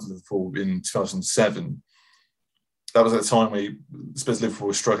he signed for Liverpool in 2007, that was at the time where Liverpool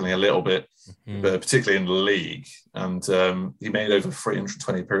was struggling a little bit, particularly in the league. And he made over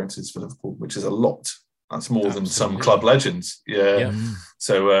 320 appearances for Liverpool, which is a lot. That's more than some club legends. Yeah.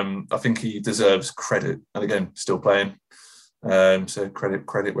 So I think he deserves credit. And again, still playing. So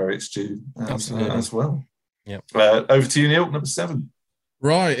credit where it's due as well. Yep. Over to you, Neil. Number 7.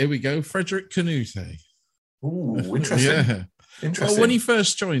 Right, here we go. Frederick Canute. Ooh, interesting. Yeah. Interesting. Well, when he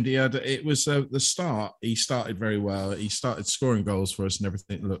first joined, it was the start. He started very well. He started scoring goals for us, and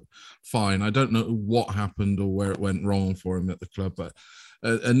everything looked fine. I don't know what happened or where it went wrong for him at the club, but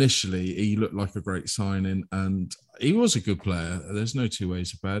initially he looked like a great signing, and he was a good player. There's no two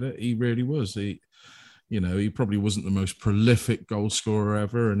ways about it. He really was. He probably wasn't the most prolific goal scorer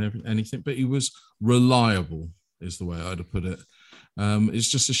ever and anything, but he was reliable, is the way I'd have put it. It's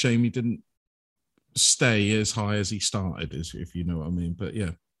just a shame he didn't stay as high as he started, if you know what I mean. But yeah,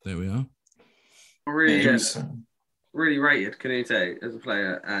 there we are. I really rated Canute as a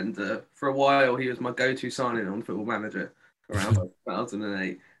player, and for a while he was my go-to signing on Football Manager around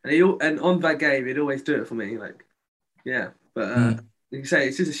 2008. And on that game, he'd always do it for me. Like, yeah, but you say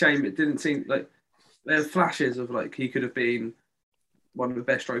it's just a shame it didn't seem like there were flashes of like he could have been one of the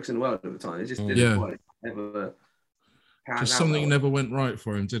best strokers in the world at the time. It just didn't quite ever. Just something never went right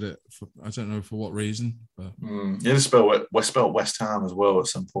for him, did it? I don't know for what reason. But he had to spell West Ham as well at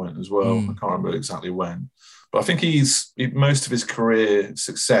some point as well. I can't remember exactly when. But I think most of his career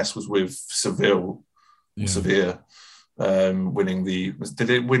success was with Seville, winning did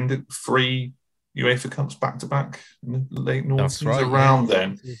it win 3 UEFA Cups back to back in the late noughties? That's right. Around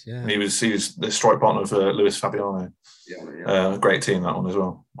then. Yeah. And he was the strike partner of Luis Fabiano. Great team, that one as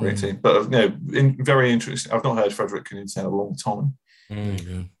well. Great team. But very interesting. I've not heard Frederick Canute in a long time.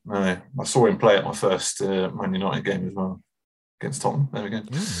 No, I saw him play at my first Man United game as well against Tottenham. There we go.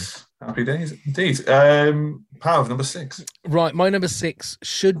 Happy days indeed. Pav, number 6. Right, my number 6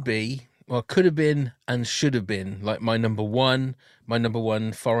 could have been and should have been like my number one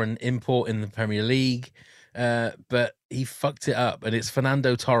foreign import in the Premier League, but he fucked it up, and it's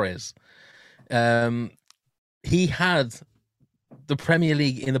Fernando Torres. He had the Premier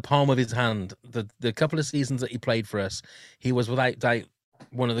League in the palm of his hand. The couple of seasons that he played for us, he was without doubt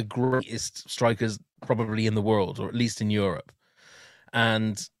one of the greatest strikers probably in the world, or at least in Europe.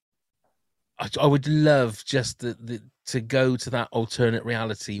 And I would love just to go to that alternate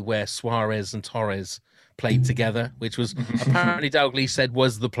reality where Suarez and Torres played together, which was apparently Dalglish said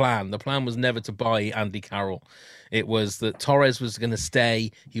was the plan. The plan was never to buy Andy Carroll. It was that Torres was going to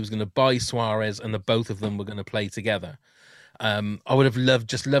stay, he was going to buy Suarez, and the both of them were going to play together. I would have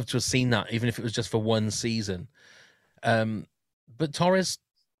loved to have seen that, even if it was just for one season. But Torres,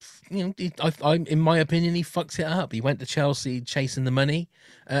 in my opinion, he fucked it up. He went to Chelsea chasing the money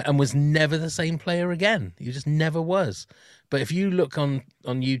and was never the same player again. He just never was. But if you look on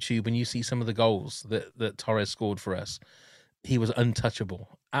YouTube and you see some of the goals that Torres scored for us, he was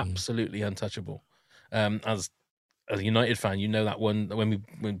untouchable, absolutely untouchable. As a United fan, you know that one when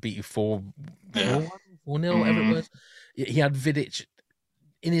we beat you 4-0, whatever it was. He had Vidic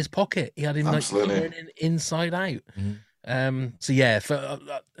in his pocket. He had him like turning inside out. So yeah, there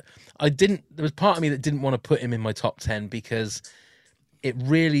was part of me that didn't want to put him in my top 10 because it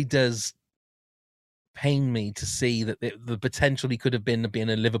really does pain me to see that the potential he could have been being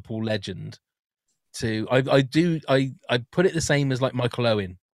a Liverpool legend. I put it the same as like Michael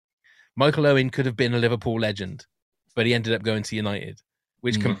Owen. Michael Owen could have been a Liverpool legend, but he ended up going to United,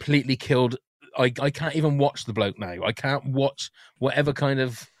 which completely killed. I can't even watch the bloke now. I can't watch whatever kind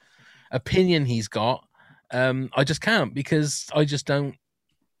of opinion he's got. I just can't, because I just don't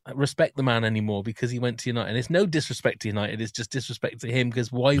respect the man anymore because he went to United. And it's no disrespect to United, it's just disrespect to him,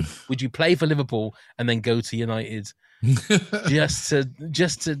 because why would you play for Liverpool and then go to United just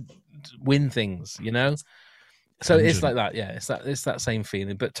to win things, you know? So it's like that, yeah. It's that same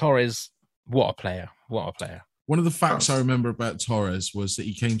feeling. But Torres, what a player. One of the facts I remember about Torres was that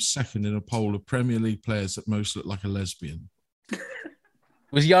he came second in a poll of Premier League players that most looked like a lesbian.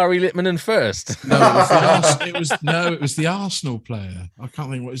 Was Yari Littmanen first? No, it was the Arsenal player. I can't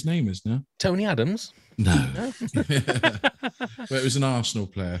think what his name is now. Tony Adams? No. But it was an Arsenal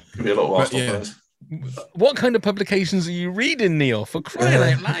player. Could be a lot of Arsenal players. What kind of publications are you reading, Neil? For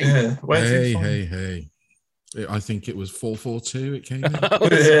crying out loud! Yeah. Hey. I think it was 442. It came in.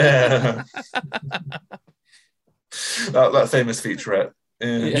 Yeah. that famous featurette.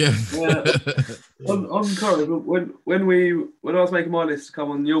 Yeah. On Corey, when I was making my list to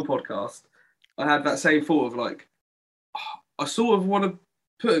come on your podcast, I had that same thought of like, I sort of want to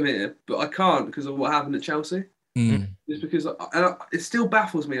put him here, but I can't because of what happened at Chelsea. Just because it still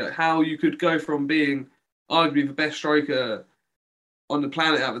baffles me like how you could go from being arguably the best striker on the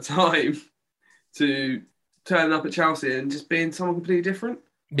planet at the time to turning up at Chelsea and just being someone completely different.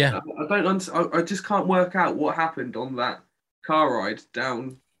 Yeah, I just can't work out what happened on that car ride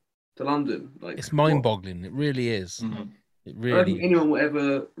down to London. Like, it's mind-boggling. It really is. It really. I don't think anyone will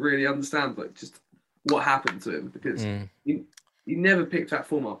ever really understand. Like, just what happened to him, because he never picked that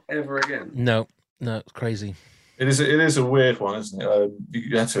form up ever again. No, it's crazy. It is a weird one, isn't it?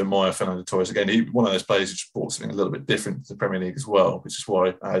 You have to admire Fernando Torres again. One of those players who just brought something a little bit different to the Premier League as well, which is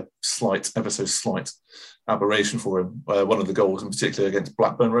why I had slight aberration for him. One of the goals in particular against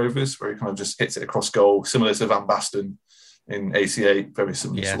Blackburn Rovers, where he kind of just hits it across goal, similar to Van Basten in '88, very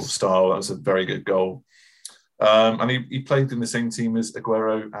similar sort of style. That was a very good goal. And he played in the same team as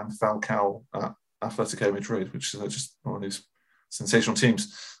Aguero and Falcao at Atletico Madrid, which is just one of those sensational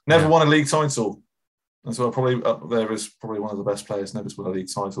teams. Never won a league title as well. Probably up there is probably one of the best players never to win a league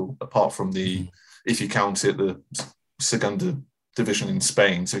title, apart from if you count it, the Segunda division in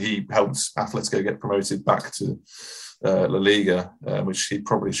Spain. So he helped Atletico get promoted back to La Liga, which he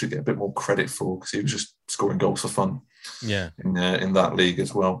probably should get a bit more credit for, because he was just scoring goals for fun. In that league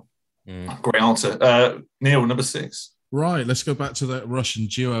as well. Great answer. Neil, number 6. Right, let's go back to that Russian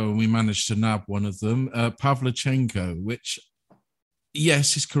duo, and we managed to nab one of them, Pavlyuchenko, which,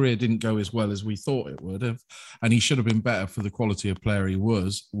 yes, his career didn't go as well as we thought it would have, and he should have been better for the quality of player he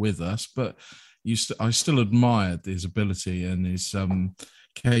was with us, but I still admired his ability and his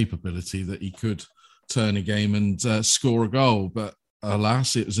capability that he could turn a game and score a goal, but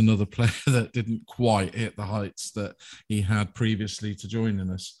alas, it was another player that didn't quite hit the heights that he had previously to joining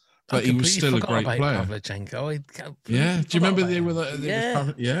us. But he was still a great player. Do you remember they were?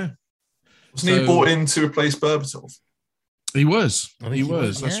 Wasn't he brought in to replace Berbatov? He was.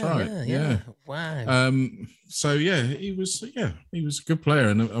 That's right. Yeah. Wow. So he was a good player,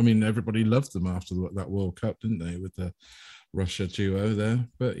 and I mean everybody loved them after that World Cup, didn't they? With the Russia duo there.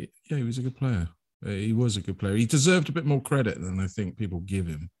 But yeah, he was a good player. He was a good player. He deserved a bit more credit than I think people give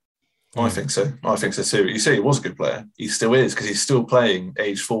him. I think so too. You say he was a good player. He still is, because he's still playing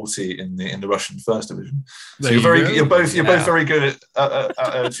age 40 in the Russian First Division. So you're both very good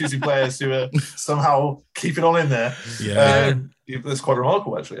at choosing players who are somehow keeping on in there. That's quite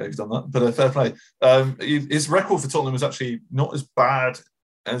remarkable, actually. He's done that, but fair play. His record for Tottenham was actually not as bad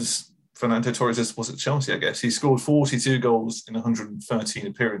as Fernando Torres was at Chelsea. I guess he scored 42 goals in 113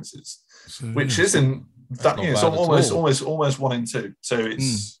 appearances, which isn't that. It's almost 1 in 2. So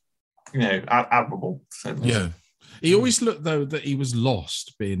it's. Admirable. Yeah. He always looked, though, that he was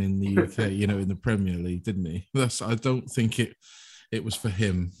lost being in the UK, in the Premier League, didn't he? I don't think it was for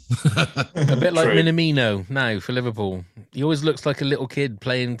him. A bit like Minamino now for Liverpool. He always looks like a little kid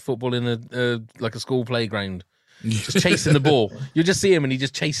playing football in a school playground. Just chasing the ball. You just see him and he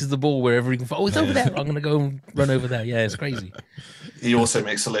just chases the ball wherever he can. Oh, it's over there. I'm going to go and run over there. Yeah, it's crazy. He also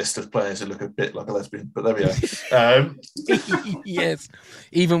makes a list of players who look a bit like a lesbian, but there we are. Yes,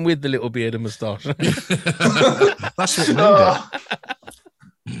 even with the little beard and moustache. That's what we did.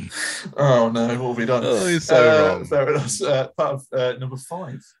 Oh no, what have we done? Oh, it's so wrong. Fair enough. Part of number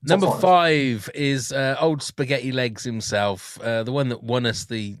 5. Number 5 is old spaghetti legs himself, the one that won us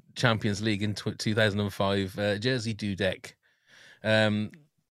the Champions League in 2005, Jerzy Dudek.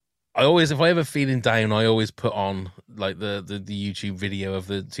 If I ever feeling down, I always put on like the YouTube video of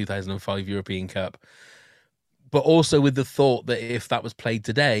the 2005 European Cup, but also with the thought that if that was played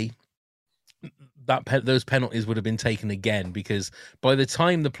today, those penalties would have been taken again, because by the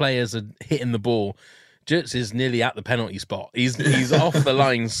time the players are hitting the ball, Jerz is nearly at the penalty spot. He's off the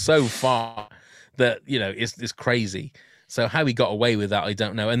line so far that it's crazy. So how he got away with that, I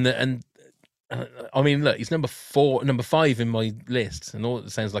don't know. And I mean, look, he's number 5 in my list, and all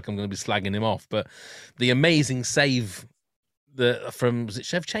it sounds like I'm going to be slagging him off. But the amazing save from was it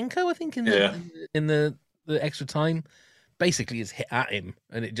Shevchenko, I think, in the extra time, basically is hit at him,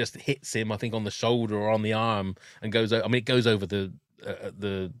 and it just hits him, I think, on the shoulder or on the arm, and goes. I mean, it goes over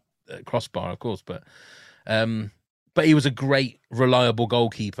the crossbar, of course, but he was a great, reliable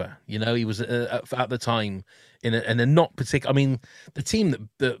goalkeeper. He was at the time in a not particular. I mean, the team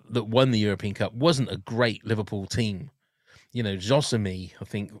that won the European Cup wasn't a great Liverpool team. Josemi, I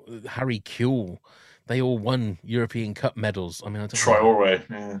think, Harry Kewell, they all won European Cup medals. I mean,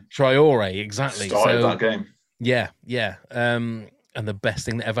 Traore, exactly. Started that game. Yeah. And the best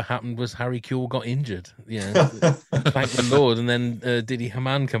thing that ever happened was Harry Kewell got injured. Thank the Lord. And then Didi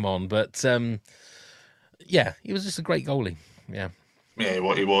Hamann come on. But he was just a great goalie. Yeah. Yeah,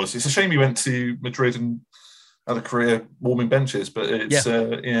 what he was. It's a shame he went to Madrid and had a career warming benches, but it's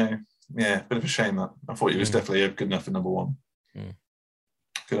bit of a shame that. I thought he was definitely good enough for number 1.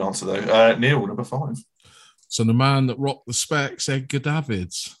 Good answer though. Neil, number 5. So the man that rocked the specs, Edgar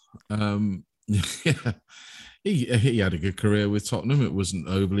Davids. He had a good career with Tottenham. It wasn't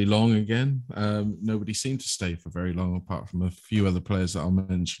overly long again. Nobody seemed to stay for very long, apart from a few other players that I'll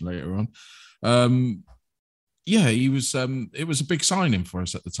mention later on. yeah, he was. It was a big signing for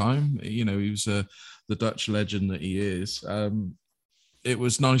us at the time. You know, he was the Dutch legend that he is. It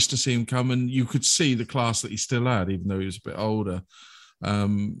was nice to see him come, and you could see the class that he still had, even though he was a bit older.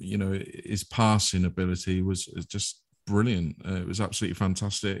 You know, his passing ability was just brilliant. It was absolutely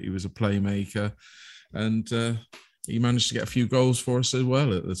fantastic. He was a playmaker, and he managed to get a few goals for us as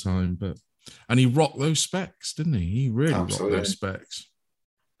well at the time. And he rocked those specs, didn't he? He really rocked those specs.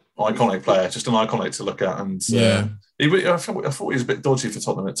 Iconic player, just an iconic to look at, and I thought he was a bit dodgy for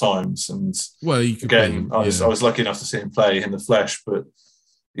Tottenham at times. And he could again, be, I was lucky enough to see him play in the flesh, but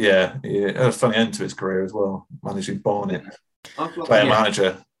he had a funny end to his career as well, managing Barnet, player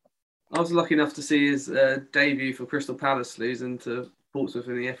manager. I was lucky enough to see his debut for Crystal Palace losing to Portsmouth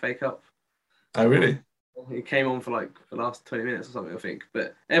in the FA Cup. Oh, really? He came on for the last 20 minutes or something, I think.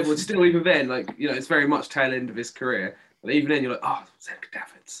 But everyone still, even then, it's very much tail end of his career. But even then, you're like, oh, Cedric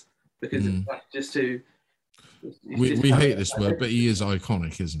Davids. Because that's just too... We hate this word, but he is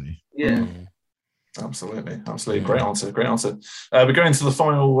iconic, isn't he? Yeah. Absolutely. Great answer. We're going to the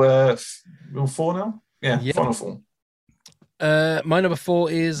final four now? Yeah, final four. My number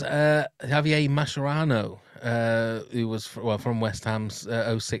 4 is Javier Mascherano, who was from West Ham's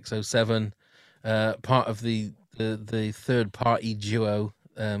 06-07, part of the third-party duo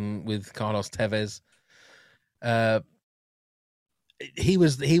with Carlos Tevez. He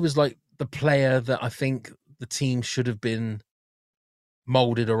was like the player that I think the team should have been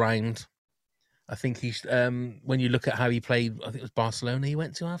molded around. I think he's when you look at how he played, I think it was Barcelona he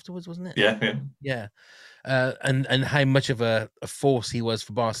went to afterwards, wasn't it? Yeah. And how much of a force he was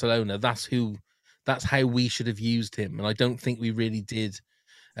for Barcelona. That's how we should have used him, and I don't think we really did.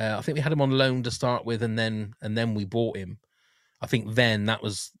 I think we had him on loan to start with, and then we bought him. I think then that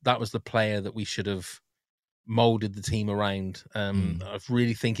was the player that we should have molded the team around. I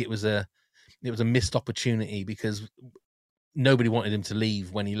really think it was a missed opportunity because nobody wanted him to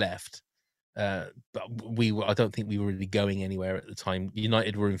leave when he left. But I don't think we were really going anywhere at the time.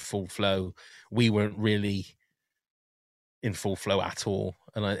 United were in full flow. We weren't really in full flow at all.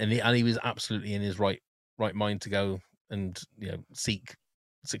 And he was absolutely in his right mind to go and seek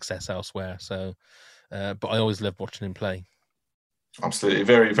success elsewhere. So, but I always loved watching him play. Absolutely,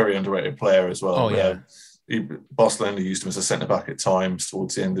 very, very underrated player as well. Oh yeah. Barcelona used him as a centre back at times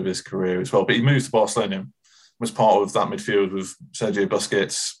towards the end of his career as well. But he moved to Barcelona, was part of that midfield with Sergio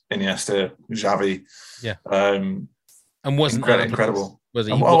Busquets, Iniesta, Xavi. Yeah. And wasn't incredible. Was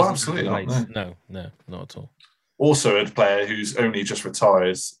he? Absolutely not. No, not at all. Also a player who's only just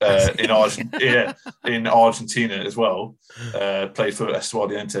retired in Argentina as well. Played for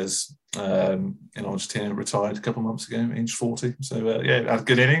Estudiantes in Argentina, retired a couple of months ago, age 40. So, had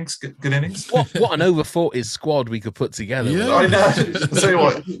good innings. Good innings. What an over-40 squad we could put together. Yeah. I know. I'll tell you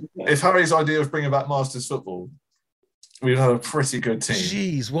what, if Harry's idea of bringing back Masters football, we'd have a pretty good team.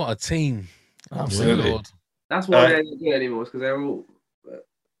 Jeez, what a team. Absolutely. Lord. That's why they don't do it anymore, because they're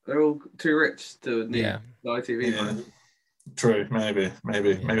all too rich to need the ITV. Yeah. True, maybe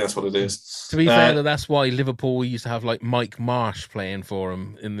that's what it is. To be fair, that's why Liverpool used to have like Mike Marsh playing for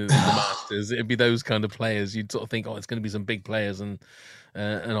them in the Masters. It'd be those kind of players. You'd sort of think, it's going to be some big players, and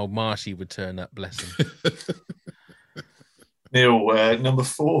old Marshy would turn up. Bless him. Neil, number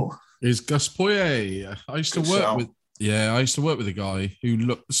 4 is Gus Poyet. I used to work with a guy who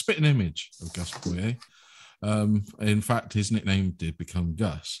looked the spitting image of Gus Poyet. In fact, his nickname did become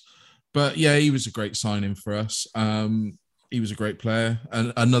Gus. But yeah, he was a great signing for us. He was a great player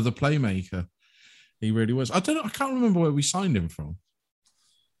and another playmaker. He really was. I can't remember where we signed him from.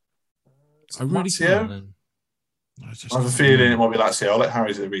 I really can't. I have a feeling it might be Lazio. I'll let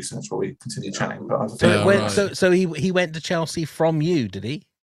Harry do the research while we continue chatting. But so he went to Chelsea from you, did he?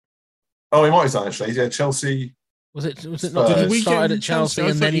 Oh, he might have done actually. Yeah, Chelsea. Was it not? Did he started at Chelsea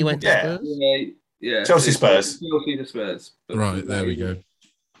and then he went to Spurs? Yeah. Chelsea Spurs. Chelsea to Spurs. Right, there we go.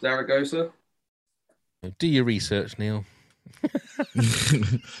 Zaragoza. Do your research, Neil.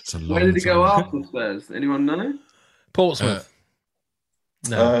 Where did he go after Spurs? Anyone know? Portsmouth.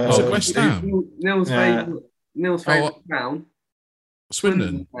 No. Was it West Ham? Neil's favourite town.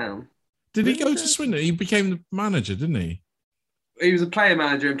 Swindon. Town. Did he go to Swindon? He became the manager, didn't he? He was a player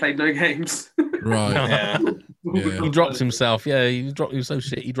manager and played no games. Right. Yeah. He dropped himself. Yeah, he was so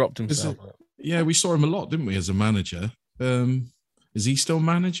shit. He dropped himself. Yeah, we saw him a lot, didn't we, as a manager? Is he still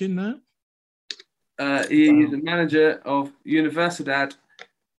managing now? He is the manager of Universidad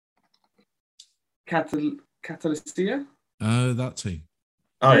Catalunya. Oh, that team.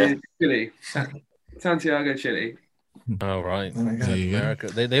 Oh, yeah. Chile. Santiago, Chile. Oh, right. There you America.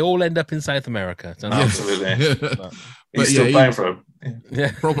 They all end up in South America. Absolutely. He's still playing for him.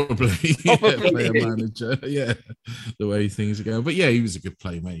 Yeah, probably. Player manager. Yeah, the way things are going. But yeah, he was a good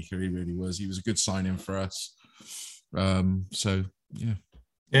playmaker. He really was. He was a good signing for us. So yeah.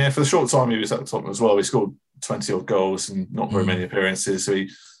 Yeah, for the short time he was at Tottenham as well, he scored 20 odd goals and not very many appearances. So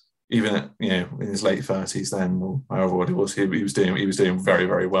he, even at in his late 30s then, or however old he was doing very,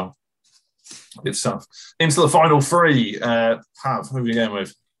 very well. Good stuff. Into the final three. Pav, who are you going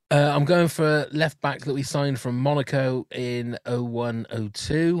with? I'm going for left back that we signed from Monaco in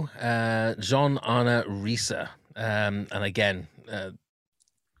 01-02, Jean-Arne Riese. And again, an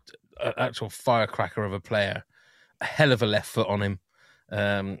actual firecracker of a player. A hell of a left foot on him.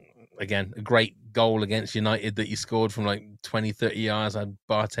 Again, a great goal against United that he scored from like 20, 30 yards. Had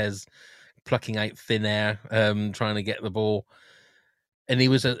Barthez plucking out thin air, trying to get the ball. And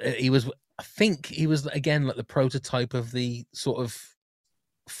I think he was again like the prototype of the sort of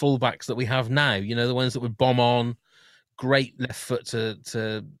fullbacks that we have now. The ones that would bomb on, great left foot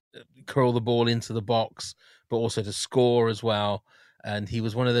to curl the ball into the box, but also to score as well. And he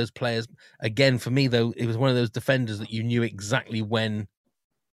was one of those players, again, for me, though, it was one of those defenders that you knew exactly when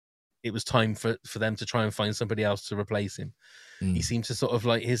it was time for them to try and find somebody else to replace him. He seemed to sort of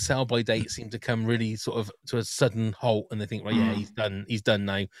like his sell-by date seemed to come really sort of to a sudden halt, and they think, well, yeah, he's done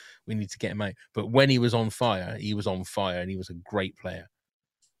now. We need to get him out. But when he was on fire, and he was a great player.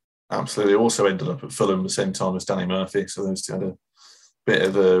 Absolutely. Also ended up at Fulham at the same time as Danny Murphy, so those two had a bit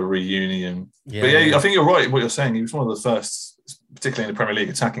of a reunion. Yeah. But yeah, I think you're right in what you're saying. He was one of the first, particularly in the Premier League,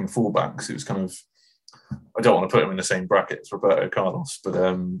 attacking fullbacks. It was kind of, I don't want to put him in the same bracket as Roberto Carlos, but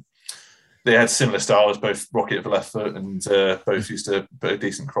they had similar styles, both rocket of the left foot, and both used to put a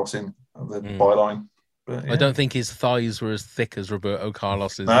decent cross in the byline. But, yeah. I don't think his thighs were as thick as Roberto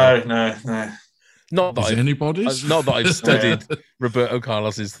Carlos's. No. Not that I've studied Yeah. Roberto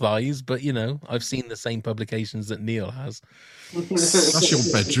Carlos's thighs, but I've seen the same publications that Neil has. That's your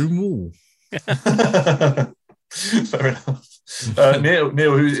bedroom wall. Fair enough.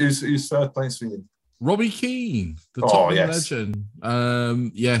 Neil, who's third place for you? Robbie Keane, the Tottenham legend.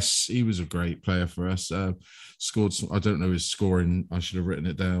 Yes, he was a great player for us. Scored some, I don't know his scoring. I should have written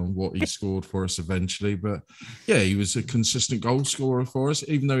it down, what he scored for us eventually. But yeah, he was a consistent goal scorer for us,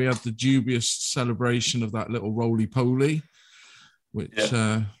 even though he had the dubious celebration of that little roly-poly, which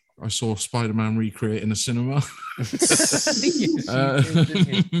I saw Spider-Man recreate in a cinema.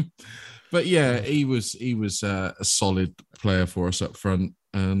 But yeah, he was a solid player for us up front,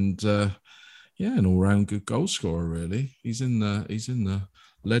 and an all-round good goal scorer. Really, he's in the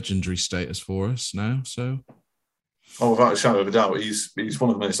legendary status for us now. So, without a shadow of a doubt, he's one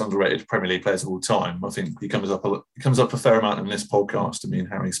of the most underrated Premier League players of all time. I think he comes up a fair amount in this podcast, and me and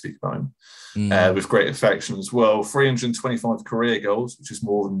Harry speak about him with great affection as well. 325 career goals, which is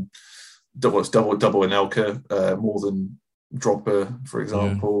more than double Anelka, more than Drogba, for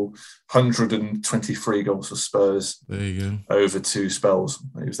example. 123 goals for Spurs. There you go. Over two spells.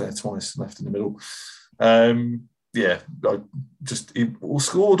 He was there twice, left in the middle. He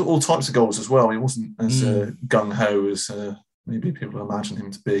scored all types of goals as well. He wasn't as gung-ho as maybe people imagine him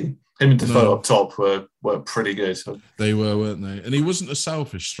to be. Him and Defoe up top were pretty good. They were, weren't they? And he wasn't a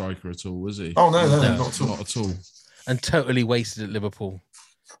selfish striker at all, was he? Oh, no, not at all. And totally wasted at Liverpool.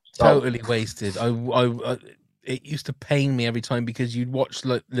 Totally wasted. It used to pain me every time, because you'd watch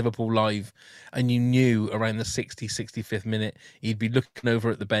Liverpool live and you knew around the 60, 65th minute, he'd be looking over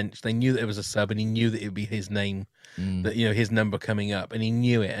at the bench. They knew that it was a sub, and he knew that it would be his name, that his number coming up, and he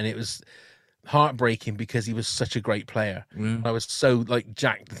knew it. And it was heartbreaking because he was such a great player. Yeah. I was so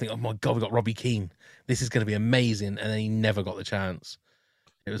jacked to think, oh my God, we got Robbie Keane. This is going to be amazing. And then he never got the chance.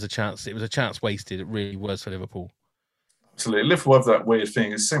 It was a chance wasted. It really was for Liverpool. Absolutely. Liverpool have that weird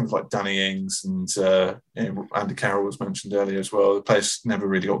thing. It's the same with Danny Ings and Andy Carroll was mentioned earlier as well. The players never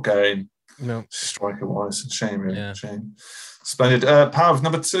really got going. No. Striker-wise. Shame. Splendid. Pav,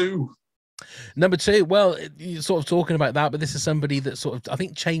 number two. Number two, well, you're sort of talking about that, but this is somebody that sort of, I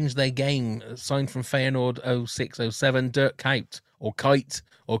think, changed their game. Signed from Feyenoord 06-07, Dirk Kuyt, or Kite,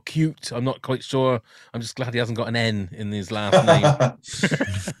 or Cute. I'm not quite sure. I'm just glad he hasn't got an N in his last name.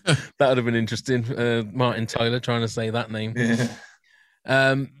 That would have been interesting. Martin Tyler trying to say that name.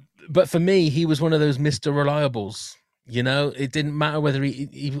 Yeah. But for me, he was one of those Mr. Reliables. It didn't matter whether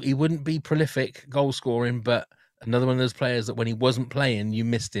he wouldn't be prolific goal scoring, but another one of those players that when he wasn't playing, you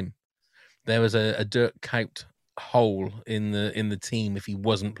missed him. There was a Dirk Kuyt hole in the team if he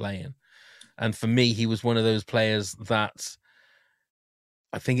wasn't playing. And for me, he was one of those players that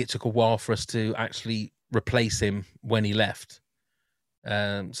I think it took a while for us to actually replace him when he left.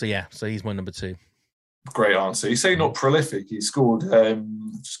 So he's my number two. Great answer. You say not prolific. He scored,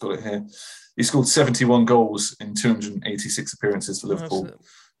 just got it here. He scored 71 goals in 286 appearances for Liverpool,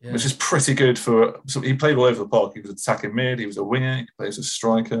 which is pretty good for. So he played all over the park. He was attacking mid. He was a winger. He played as a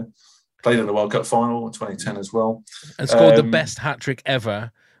striker. Played in the World Cup final in 2010 as well, and scored the best hat trick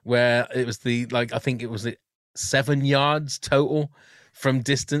ever, where it was I think it was 7 yards total from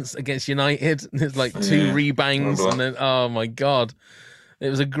distance against United. There's like 2 rebounds, and then oh my god. It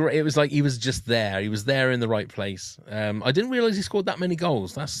was like he was just there. He was there in the right place. I didn't realise he scored that many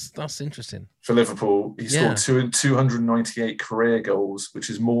goals. That's interesting. For Liverpool, he scored 298 career goals, which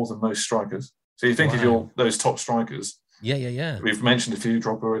is more than most strikers. So you think if you're those top strikers, we've mentioned a few,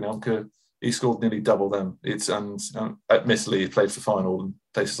 Drogba and Elka. He scored nearly double them. Admittedly, he played for Final and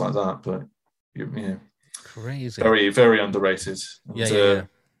places like that, but crazy, very very underrated. And,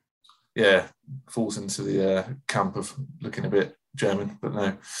 falls into the camp of looking a bit German, but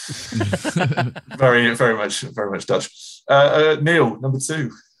no, very much Dutch. Neil, number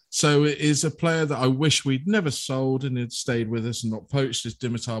 2. So it is a player that I wish we'd never sold and had stayed with us and not poached. Is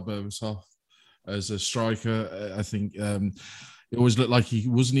Dimitar Berbatov as a striker. I think it always looked like he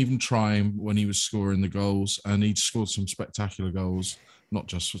wasn't even trying when he was scoring the goals, and he'd scored some spectacular goals, not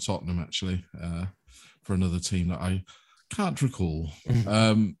just for Tottenham actually, for another team that I can't recall.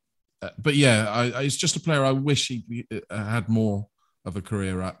 But yeah, it's just a player I wish he had more of a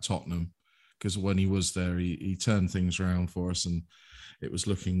career at Tottenham, because when he was there, he turned things around for us, and it was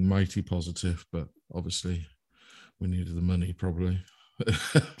looking mighty positive. But obviously, we needed the money, probably.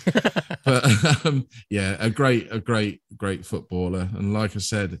 But yeah, a great footballer, and like I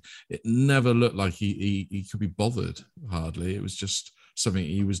said, it never looked like he could be bothered. Hardly, it was just something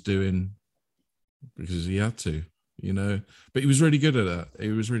he was doing because he had to. But he was really good at that. He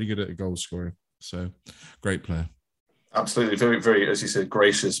was really good at goal scoring. So, great player. Absolutely, very, very, as you said,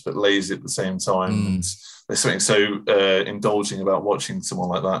 gracious but lazy at the same time. And there's something so indulging about watching someone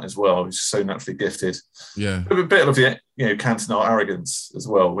like that as well. He's so naturally gifted. Yeah, a bit of the Cantona arrogance as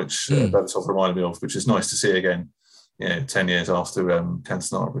well, which Berbatov reminded me of, which is nice to see again. 10 years after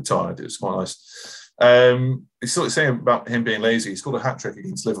Cantona retired, it was quite nice. He's sort of saying about him being lazy. He scored a hat trick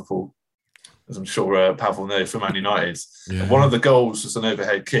against Liverpool, as I'm sure Pavel knows, for Man United. Yeah. And one of the goals was an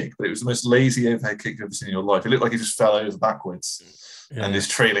overhead kick, but it was the most lazy overhead kick you've ever seen in your life. It looked like he just fell over backwards, and his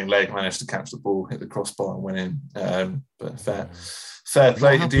trailing leg managed to catch the ball, hit the crossbar, and went in. But fair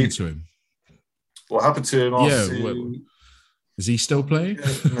play indeed. What happened to him? Is he still playing?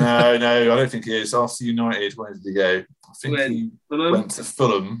 No, I don't think he is. After United, where did he go? I think he went to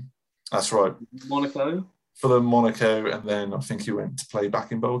Fulham. That's right. Monaco. Fulham, Monaco, and then I think he went to play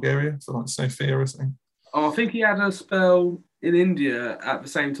back in Bulgaria for like Sofia or something. Oh, I think he had a spell in India at the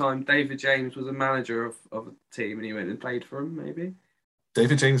same time. David James was a manager of a team, and he went and played for him, maybe.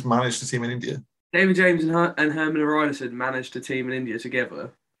 David James managed a team in India? David James and Herman Hreidarsson managed a team in India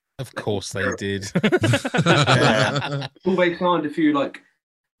together. Of course they did. Well, they signed a few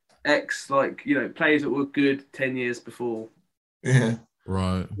players that were good 10 years before. Yeah.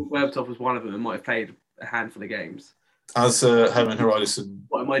 Right. Berbatov was one of them and might have played a handful of games. As Herman Hreidarsson.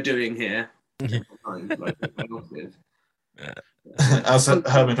 What am I doing here? As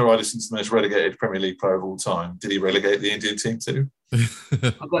Herman Hreidarsson's the most relegated Premier League player of all time, did he relegate the Indian team too?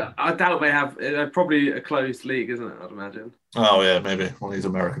 I doubt they have. Probably a closed league, isn't it? I'd imagine. Oh yeah, maybe one of these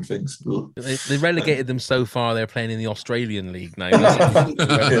American things. They relegated them so far. They're playing in the Australian league now.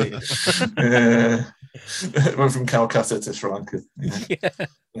 Went from Calcutta to Sri Lanka.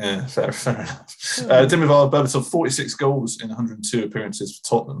 Yeah, fair enough. Dimitar Berbatov, 46 goals in 102 appearances for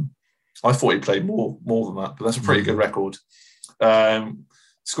Tottenham. I thought he played more than that, but that's a pretty good record.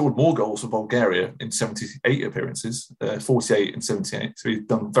 Scored more goals for Bulgaria in 78 appearances, 48 and 78. So he's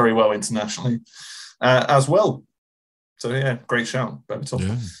done very well internationally as well. So yeah, great shout, Berbatov.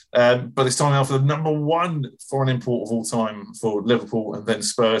 Yeah. But it's time now for the number 1 foreign import of all time for Liverpool and then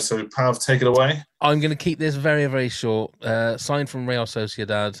Spurs. So Pav, take it away. I'm going to keep this very, very short. Signed from Real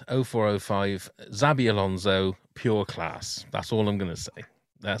Sociedad, 0405, Xabi Alonso, pure class. That's all I'm going to say.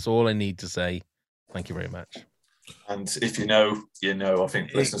 That's all I need to say. Thank you very much. And if you know, you know. I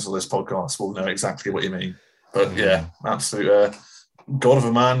think listeners of this podcast will know exactly what you mean. But yeah, absolute god of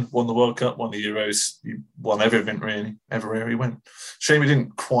a man. Won the World Cup, won the Euros. He won everything really, everywhere he went. Shame he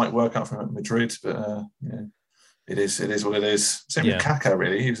didn't quite work out for him at Madrid, but yeah, it is what it is. Same with Kaká,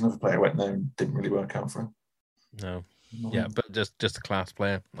 really. He was another player who went there and didn't really work out for him. No. Yeah, but just a class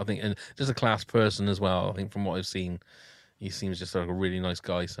player, I think, and just a class person as well. I think from what I've seen, he seems just like a really nice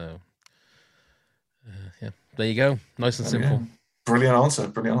guy. So, yeah, there you go. Nice and simple. Yeah. Brilliant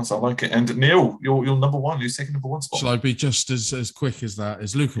answer. I like it. And Neil, you're number 1. Who's taking number 1 spot? Shall I be just as quick as that?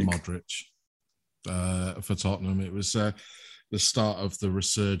 Is Luka Modric. for Tottenham. It was the start of the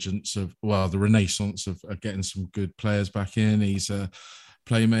resurgence the renaissance of getting some good players back in. He's a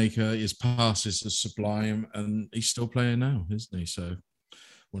playmaker. His passes are sublime, and he's still playing now, isn't he? So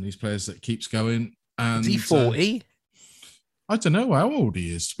one of these players that keeps going. And is he 40? I don't know how old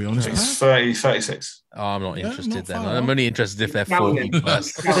he is, to be honest. He's 36. Oh, I'm not interested not then. far I'm only interested if they're 40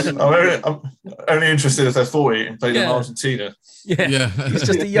 plus. I'm only interested if they're 40 and played in Argentina. Yeah. He's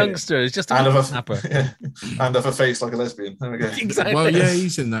just a youngster. He's just a snapper. And have a face like a lesbian. There we go. Exactly. Well, yeah,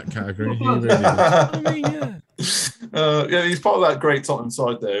 he's in that category. He really is. I mean, yeah. He's part of that great Tottenham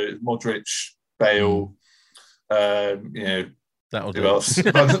side, though. Modric, Bale, that'll who do. else?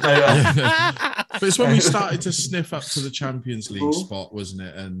 But it's when we started to sniff up to the Champions League spot, wasn't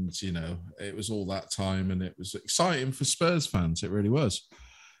it? And, it was all that time, and it was exciting for Spurs fans. It really was.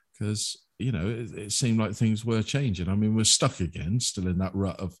 Because, it seemed like things were changing. I mean, we're stuck again, still in that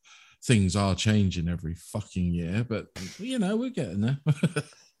rut of things are changing every fucking year. But, we're getting there.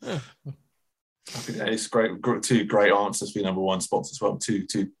 Happy days. Great. Two great answers for your number one spots as well. Two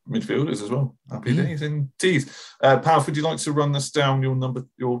midfielders as well. Happy days indeed. Pav, would you like to run us down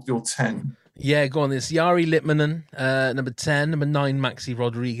your 10? Yeah, go on. It's Yari Litmanen, number 10. Number 9, Maxi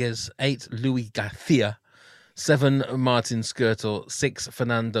Rodriguez. 8, Louis Garcia. 7, Martin Skirtle. 6,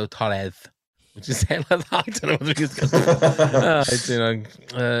 Fernando Torres. Which is like that. I don't know what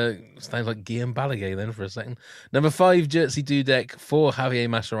it's sounds like Guillaume Balaguer then for a second. Number 5, Jerzy Dudek. 4, Javier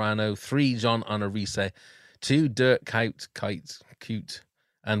Mascherano. 3, John Onarise. 2, Dirk Kuyt.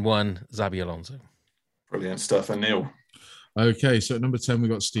 And 1, Xabi Alonso. Brilliant stuff. And Neil? Okay, so at number 10, we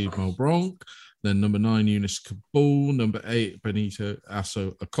got Steve Malbronk. Then number 9, Eunice Kabul. Number 8, Benito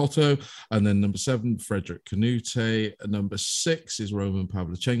Asso Akoto. And then number 7, Frederick Canute. Number 6 is Roman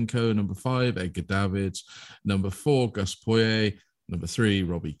Pavlyuchenko. Number 5, Edgar Davids. Number 4, Gus Poyet. Number 3,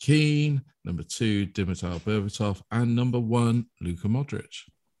 Robbie Keane. Number 2, Dimitar Berbatov. And number 1, Luka Modric.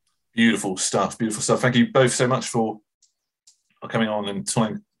 Beautiful stuff. Thank you both so much for coming on and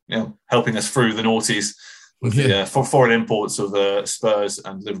helping us through the noughties with the foreign imports of Spurs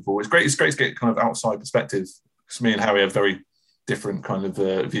and Liverpool. It's great to get kind of outside perspective, because me and Harry have very different kind of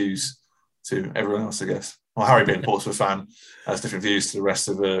views to everyone else, I guess. Well, Harry being a Portsmouth fan has different views to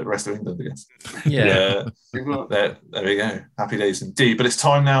the rest of England, I guess. Yeah. There we go. Happy days indeed. But it's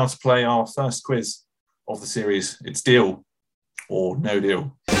time now to play our first quiz of the series. It's deal or no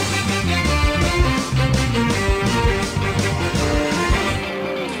deal.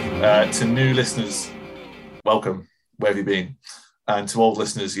 To new listeners, welcome. Where have you been? And to old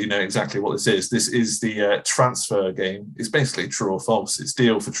listeners, you know exactly what this is. This is the transfer game. It's basically true or false. It's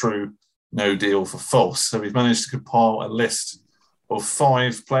deal for true, no deal for false. So we've managed to compile a list of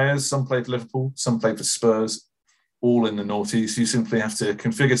 5 players. Some played for Liverpool, some played for Spurs, all in the noughties. You simply have to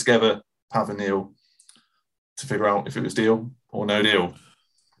configure together Pav and Neil to figure out if it was deal or no deal.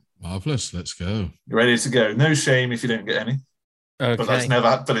 Marvellous. Let's go. You're ready to go. No shame if you don't get any. Okay. But it's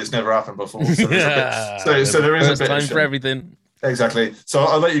never happened before. So there is a bit time of for everything. Exactly. So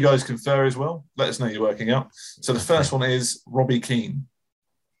I'll let you guys confer as well. Let us know you're working out. So the first one is Robbie Keane.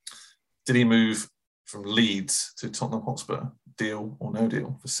 Did he move from Leeds to Tottenham Hotspur? Deal or no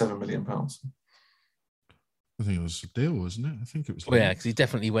deal for £7 million? I think it was a deal, wasn't it? I think it was. Well, yeah, because he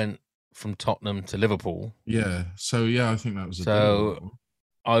definitely went from Tottenham to Liverpool. Yeah. So yeah, I think that was a deal. So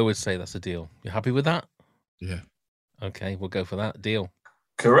I would say that's a deal. You happy with that? Yeah. Okay, we'll go for that. Deal.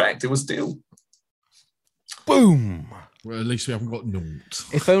 Correct. It was deal. Boom. Well, at least we haven't got naught.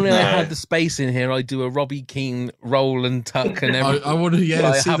 If only I had the space in here, I'd do a Robbie Keane roll and tuck and everything. I want to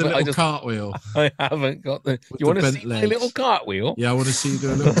see the little cartwheel. I haven't got the. You want to see the little cartwheel? Yeah, I want to see you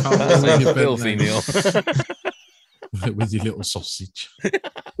do a little cartwheel with your filthy, Neil. With your little sausage.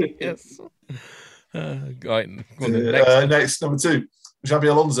 Yes. Right. Next, number 2.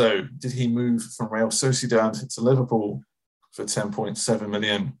 Xabi Alonso, did he move from Real Sociedad to Liverpool for 10.7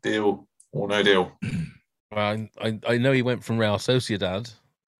 million? Deal or no deal? Well, I know he went from Real Sociedad.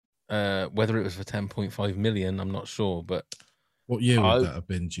 Whether it was for 10.5 million, I'm not sure. But what year would that have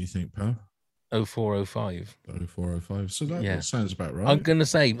been, do you think, Pal? 04-05. 04-05. So that sounds about right. I'm gonna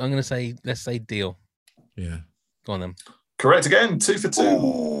say, let's say deal. Yeah. Go on then. Correct again. 2 for 2.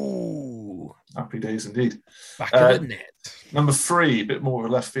 Ooh. Happy days indeed. Back of the net. Number 3, a bit more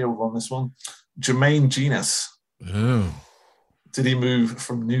of a left field on this one. Jermaine Genius. Oh. Did he move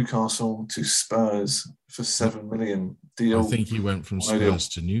from Newcastle to Spurs for 7 million? Deal? I think he went from Spurs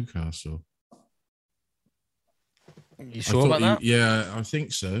to Newcastle. You sure about that? Yeah, I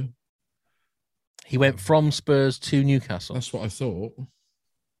think so. He went from Spurs to Newcastle. That's what I thought.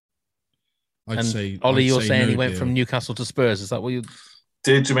 Ollie, you're saying he went from Newcastle to Spurs. Is that what you?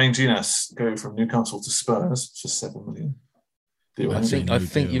 Did Jermaine Genius go from Newcastle to Spurs for 7 million? I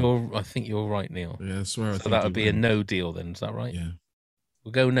think you're right, Neil. Yeah, I swear. So that would be a no deal then. Is that right? Yeah.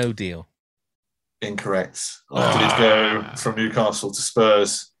 We'll go no deal. Incorrect. Did go from Newcastle to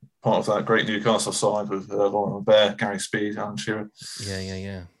Spurs, part of that great Newcastle side with Laurent Robert, Gary Speed, Alan Shearer.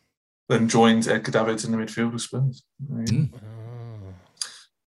 Yeah. Then joined Edgar Davids in the midfield with Spurs.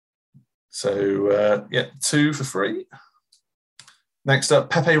 So, 2 for free. Next up,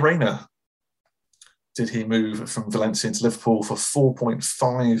 Pepe Reina. Did he move from Valencia to Liverpool for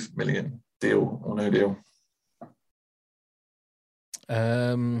 4.5 million? Deal or no deal?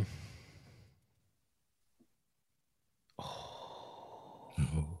 I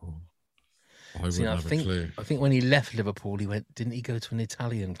think when he left Liverpool, didn't he go to an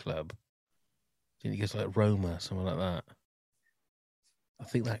Italian club? Didn't he go to like Roma, something like that? I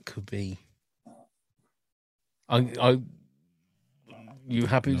think that could be. You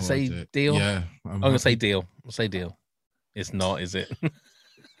happy to say deal? Yeah. I'm going to say deal. I'll say deal. It's not, is it?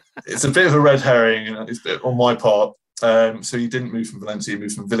 It's a bit of a red herring on my part. So he didn't move from Valencia, he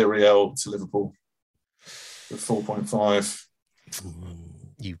moved from Villarreal to Liverpool with 4.5.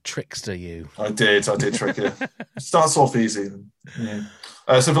 You trickster, you. I did trick you. Starts off easy. Yeah.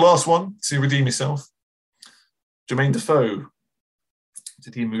 So the last one, to redeem yourself, Jermaine Defoe.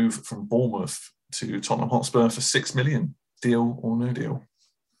 Did he move from Bournemouth to Tottenham Hotspur for 6 million? Deal or no deal?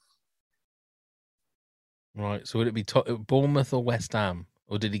 Right. So would it be Bournemouth or West Ham?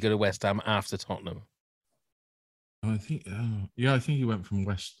 Or did he go to West Ham after Tottenham? I think, I think he went from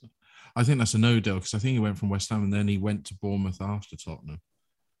West. I think that's a no deal because I think he went from West Ham and then he went to Bournemouth after Tottenham.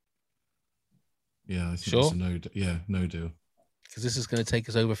 Yeah, I think that's a no. No deal. Because this is going to take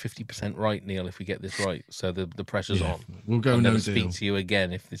us over 50% right, Neil, if we get this right. So the pressure's on. We'll go I'll no never deal. Speak to you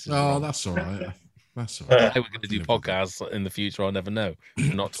again if this is. Oh, wrong. That's all right. That's all right. How we're going to do podcasts in the future, I'll never know.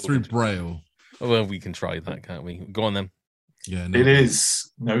 Not through Braille. Well, we can try that, can't we? Go on then. Yeah, it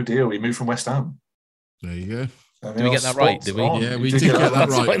is no deal. We moved from West Ham. There you go. Did we get that right? Did we? Yeah, we did get that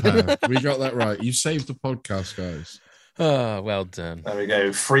right. We got that right. You saved the podcast, guys. Oh, well done. There we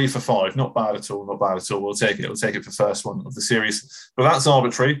go. 3 for 5. Not bad at all. Not bad at all. We'll take it. We'll take it for the first one of the series. But that's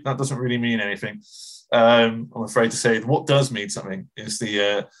arbitrary. That doesn't really mean anything. I'm afraid to say what does mean something is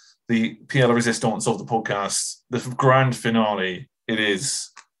the PL Resistance of the podcast, the grand finale. It is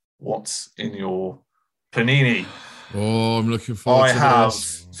what's in your panini. Oh, I'm looking forward to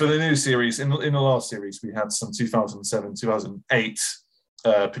this. For the new series, in the last series, we had some 2007, 2008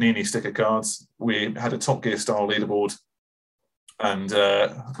 Panini sticker cards. We had a Top Gear style leaderboard. And I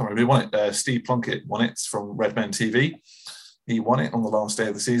can't remember who won it. Steve Plunkett won it from Red Men TV. He won it on the last day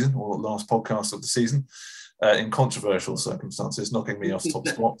of the season, or the last podcast of the season, in controversial circumstances, knocking me off top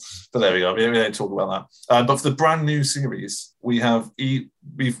spot. But there we go. We don't talk about that. But for the brand new series, we've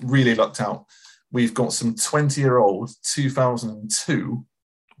really lucked out. We've got some 20-year-old 2002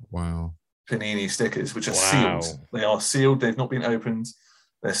 Panini stickers, which are sealed. They are sealed. They've not been opened.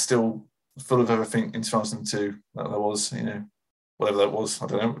 They're still full of everything in 2002 that there was, whatever that was. I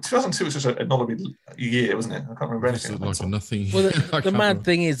don't know. 2002 was just a knowledge year, wasn't it? I can't remember anything. Like nothing. Well, the mad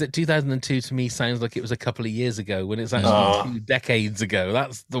thing is that 2002 to me sounds like it was a couple of years ago when it's actually 2 decades ago.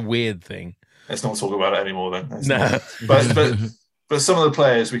 That's the weird thing. Let's not talk about it anymore then. No. But some of the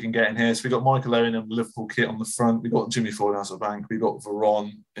players we can get in here. So we got Michael Owen and the Liverpool kit on the front. We got Jimmy Floyd Hasselbank. We got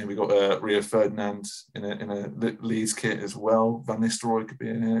Veron, and we got Rio Ferdinand in a Leeds kit as well. Van Nistelrooy could be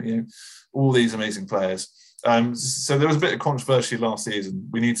in here. All these amazing players. So there was a bit of controversy last season.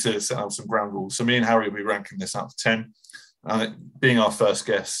 We need to set out some ground rules. So me and Harry will be ranking this out of 10. Being our first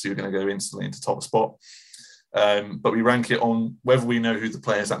guest, you're going to go instantly into top spot. But we rank it on whether we know who the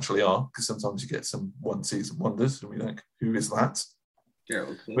players actually are, because sometimes you get some one-season wonders, and we think, who is that? Yeah,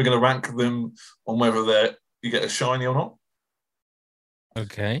 okay. We're going to rank them on whether you get a shiny or not.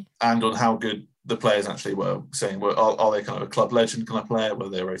 Okay. And on how good the players actually were. Saying, are they kind of a club legend kind of player? Were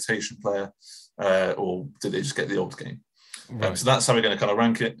they a rotation player? Or did they just get the old game? Right. So that's how we're going to kind of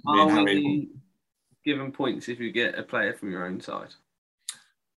rank it. Are we given points if you get a player from your own side?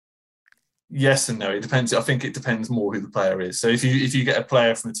 Yes and no. It depends. I think it depends more who the player is. So if you get a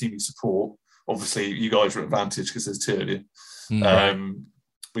player from a team you support, obviously you guys are at advantage because there's 2 of you.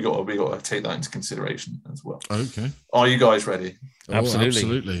 We got to take that into consideration as well. Okay. Are you guys ready?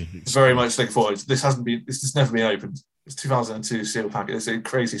 Absolutely. Very much looking forward. This has never been opened. It's 2002 seal packet. It's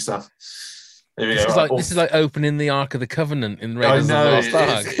crazy stuff. There we go. This is like opening the Ark of the Covenant in Raiders of the Lost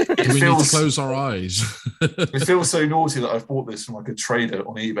Ark. Do we need to close our eyes? It feels so naughty that I've bought this from like a trader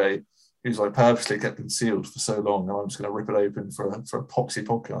on eBay who's like purposely kept them sealed for so long, and I'm just going to rip it open for a Poxy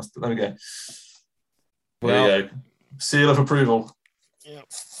podcast. But there we go. There you go. Seal of approval.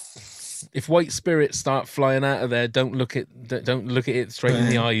 If white spirits start flying out of there, don't look at it straight in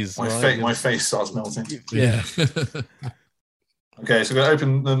the eyes. My face starts melting. Yeah. Okay, so we're going to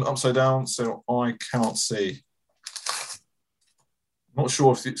open them upside down so I cannot see. I'm not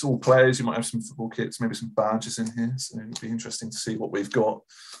sure if it's all players. You might have some football kits, maybe some badges in here. So it'd be interesting to see what we've got.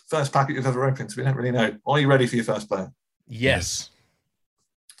 First packet you've ever opened, so we don't really know. Are you ready for your first player? Yes.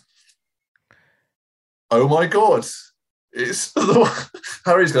 Oh my God. It's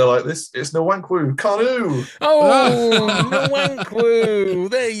Harry's going to like this. It's Nwankwo Kanu. Oh, Nwankwo.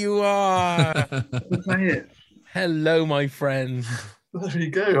 There you are. Hello, my friend. There you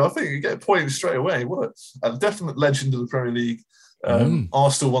go. I think you get points straight away. What a definite legend of the Premier League.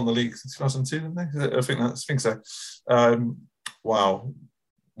 Arsenal won the league in 2002, didn't they? I think so. Wow.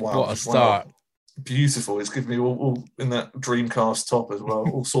 What a start. Wow. Beautiful. It's given me all in that Dreamcast top as well.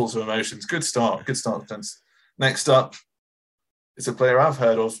 All sorts of emotions. Good start. Next up, it's a player I've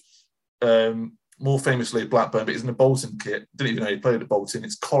heard of, more famously at Blackburn, but he's in the Bolton kit. Didn't even know he played at Bolton.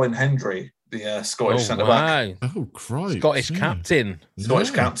 It's Colin Hendry, the Scottish centre-back. Oh, Christ. Scottish captain.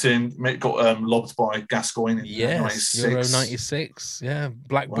 Scottish captain. Got lobbed by Gascoigne in 96. Euro 96. Yeah,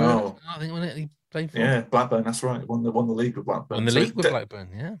 Blackburn. Wow. I think when he played for. Yeah, Blackburn, that's right. Won the league with Blackburn. Won the league with Blackburn,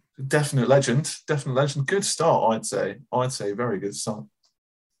 yeah. Definite legend. Good start, I'd say. Very good start.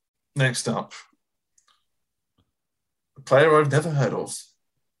 Next up, a player I've never heard of.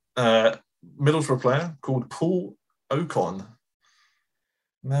 Middlesbrough player called Paul Ocon.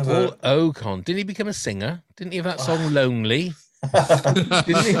 Paul Ocon. Didn't he become a singer? Didn't he have that song Lonely?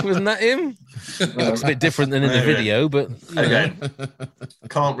 Didn't he? Wasn't that him? It looks a bit different than in the video, but again,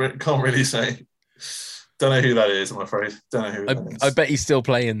 can't really say. Don't know who that is, I'm afraid. Don't know who that is. I bet he's still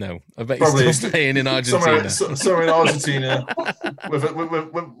playing though. I bet he's still playing in Argentina. Somewhere in Argentina with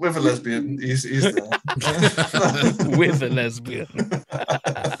a lesbian. He's there. With a lesbian.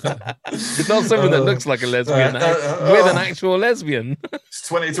 It's not someone that looks like a lesbian. With an actual lesbian. It's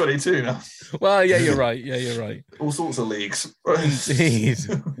 2022 now. Well, yeah, you're right. All sorts of leagues. Indeed.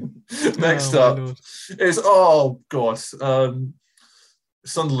 Next up is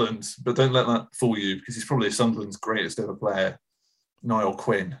Sunderland, but don't let that fool you because he's probably Sunderland's greatest ever player, Niall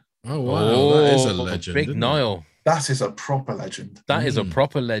Quinn. Oh, wow. That is a legend. Big Niall. That is a proper legend. That is a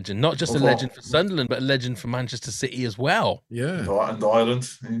proper legend. Not just a legend for Sunderland, but a legend for Manchester City as well. Yeah. And Ireland.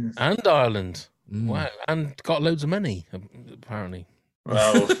 Yes. And Ireland. Wow. And got loads of money, apparently.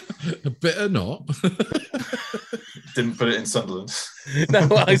 Well, a bit or not. Didn't put it in Sunderland. No,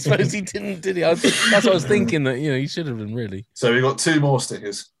 I suppose he didn't, did he? That's what I was thinking, that he should have been, really. So we've got 2 more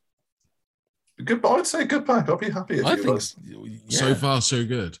stickers. Good, I'd say good pack. I'll be happy if So far, so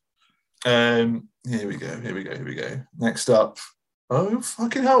good. Here we go. Next up. Oh,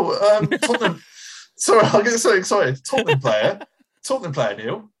 fucking hell. Tottenham. Sorry, I get so excited. Tottenham player,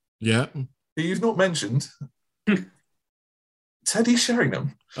 Neil. Yeah. Who you've not mentioned. Teddy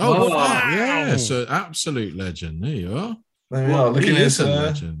Sheringham. Oh, wow. Yeah, so absolute legend. There you are. There we are. Looking at a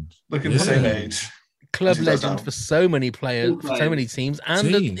legend. Looking the same age. Club legend for so many players, for so many teams, and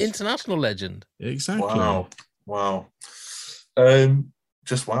an international legend. Exactly. Wow.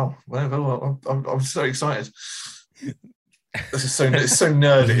 Just wow. Well, I'm so excited. This is so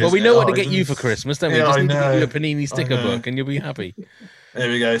nerdy. Well, we know what to get you for Christmas, don't we? Yeah, Just I need to know. get you a Panini sticker book, and you'll be happy. There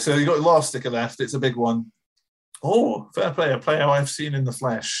we go. So you've got the last sticker left. It's a big one. Oh, fair play. A player I've seen in the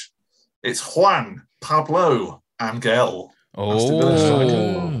flesh. It's Juan Pablo Angel.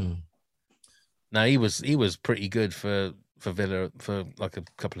 Oh. No, he was pretty good for Villa for like a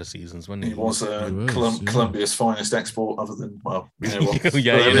couple of seasons, wasn't he? He was Colombia's finest export, other than, well, you know what.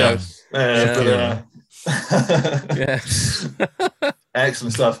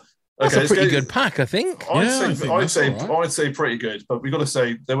 Excellent stuff. That's a pretty good pack, I think. I'd say pretty good, but we got to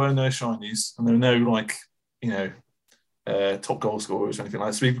say there were no shinies and there were no top goal scorers or anything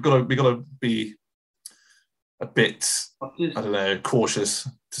like that. So we've got to be a bit, I don't know, cautious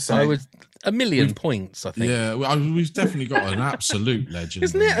to say. I would 1,000,000 points, I think. Yeah, we've definitely got an absolute legend.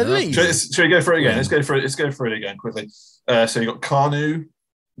 Isn't it? At least. Should we go for it again? Let's go for it again quickly. So you got Kanu,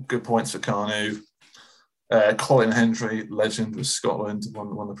 good points for Kanu. Colin Hendry, legend with Scotland,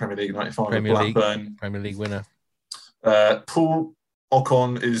 won the Premier League in '95 with Blackburn. Premier League winner. Paul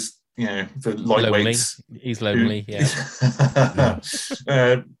Ocon is, the lightweights. He's lonely, yeah.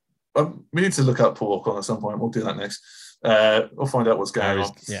 We need to look up Paul Ocon at some point. We'll do that next. We'll find out what's going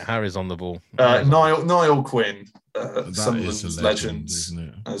on. Yeah, Harry's on the ball. Niall Quinn, that Sunderland's is a legend, isn't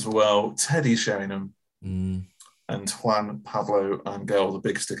it? as well. Teddy Sheringham and Juan Pablo Angel, the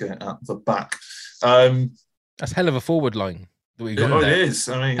big sticker at the back. That's hell of a forward line that we got. It is.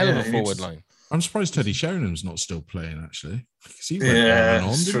 I mean, hell of a forward line. I'm surprised Teddy Sheringham's not still playing, actually. Yeah,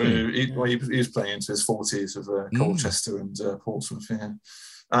 it's true. He was playing into his 40s with Colchester and Portsmouth. Yeah,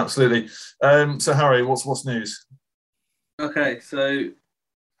 absolutely. So, Harry, what's news? Okay, so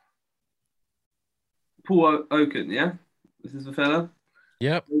Paul Oaken, yeah? This is the fella?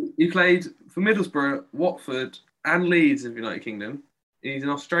 Yep. He played for Middlesbrough, Watford and Leeds in the United Kingdom. He's an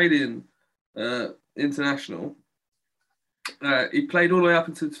Australian international. He played all the way up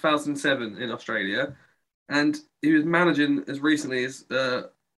until 2007 in Australia, and he was managing as recently as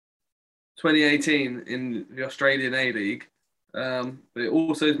 2018 in the Australian A-League. But he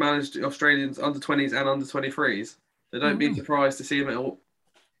also has managed Australians under-20s and under-23s. So don't be surprised to see him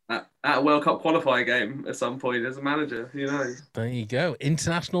at a World Cup qualifying game at some point as a manager. Who knows? There you go.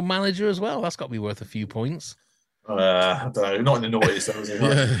 International manager as well. That's got to be worth a few points. I don't know. Not in the noughties, though, was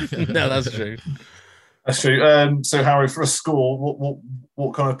it? No, that's true. That's true. So, Harry, for a score,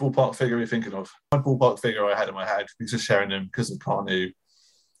 what kind of ballpark figure are you thinking of? My ballpark figure I had in my head, because of Sheringham, because of Carnu,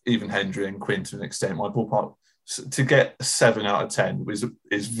 even Hendry and Quinn to an extent, my ballpark, to get a 7 out of 10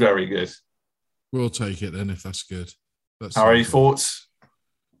 is very good. We'll take it then if that's good. Harry, thoughts?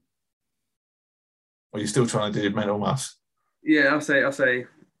 Or are you still trying to do mental maths? Yeah, I'll say. In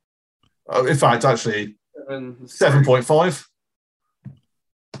fact, actually, 7.5.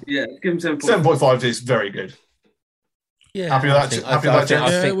 Yeah, give him 7.5 is very good. Yeah, happy with that.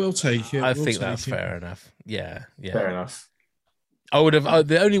 Yeah, we'll take it. I think that's fair enough. Yeah. Fair enough. I would have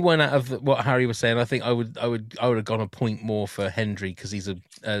the only one out of what Harry was saying. I think I would have gone a point more for Hendry because he's a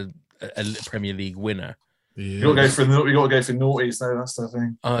Premier League winner. Yeah. You got to go for noughties, though. That's the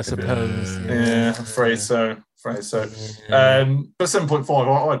thing. I suppose. Yeah, I'm afraid so. But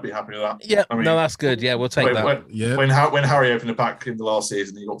 7.5, I'd be happy with that. Yeah, I mean, no, that's good. Yeah, we'll take that. When Harry opened it back in the last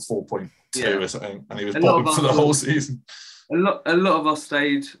season, he got 4.2 or something, and he was bottom for the whole season. A lot of us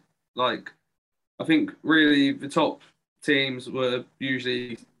stayed, I think really the top teams were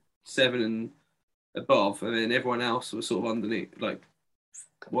usually 7 and above, and then everyone else was sort of underneath,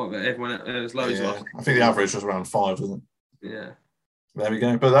 everyone was loads of us. I think the average was around 5, wasn't it? Yeah. There we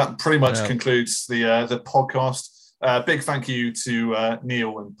go. But that pretty much concludes the podcast. Big thank you to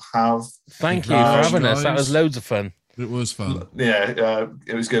Neil and Pav. Thank you for having us. That was loads of fun. It was fun. Yeah,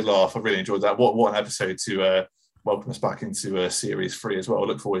 it was a good laugh. I really enjoyed that. What an episode to welcome us back into Series 3 as well. I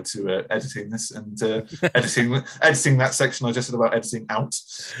look forward to editing this and editing that section I just said about editing out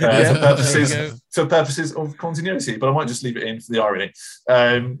for purposes of continuity. But I might just leave it in for the irony.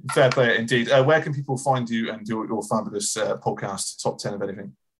 Fair play indeed. Where can people find you and your fabulous podcast, Top 10 of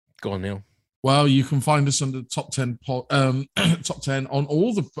anything? Go on, Neil. Well, you can find us under Top 10 Top 10 on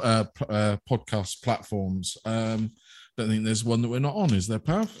all the podcast platforms. Don't think there's one that we're not on, is there,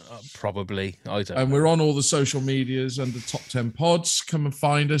 Pav? Probably. I don't know. We're on all the social medias under Top 10 Pods. Come and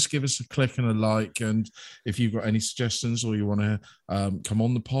find us, give us a click and a like. And if you've got any suggestions or you want to come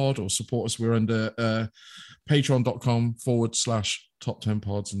on the pod or support us, we're under patreon.com/Top 10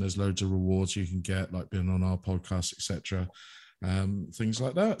 Pods. And there's loads of rewards you can get, like being on our podcast, etc. Things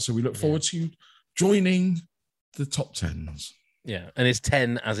like that. So we look forward to you joining the Top 10s. Yeah. And it's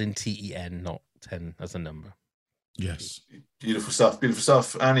 10 as in TEN, not 10 as a number. Yes. Beautiful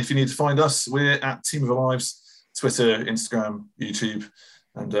stuff. And if you need to find us, we're at Team of Our Lives, Twitter, Instagram, YouTube.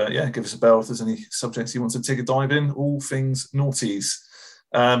 And give us a bell if there's any subjects you want to take a dive in, all things noughties.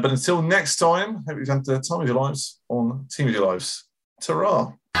 But until next time, hope you've had the time of your lives on Team of Your Lives.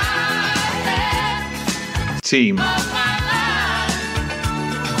 Ta-ra. Team.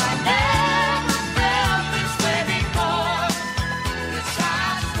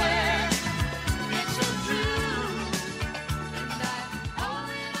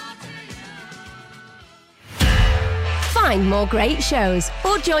 Find more great shows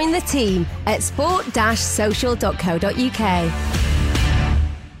or join the team at sport-social.co.uk.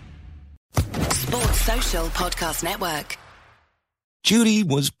 Sports Social Podcast Network. Judy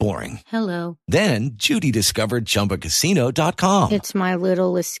was boring. Hello. Then Judy discovered ChumbaCasino.com. It's my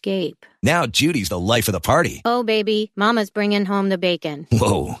little escape. Now Judy's the life of the party. Oh, baby, mama's bringing home the bacon.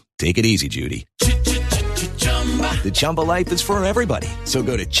 Whoa, take it easy, Judy. The Chumba life is for everybody. So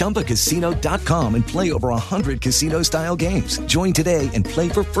go to ChumbaCasino.com and play over 100 casino-style games. Join today and play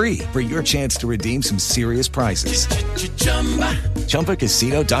for free for your chance to redeem some serious prizes.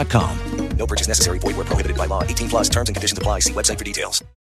 ChumbaCasino.com. No purchase necessary. Void where prohibited by law. 18+ terms and conditions apply. See website for details.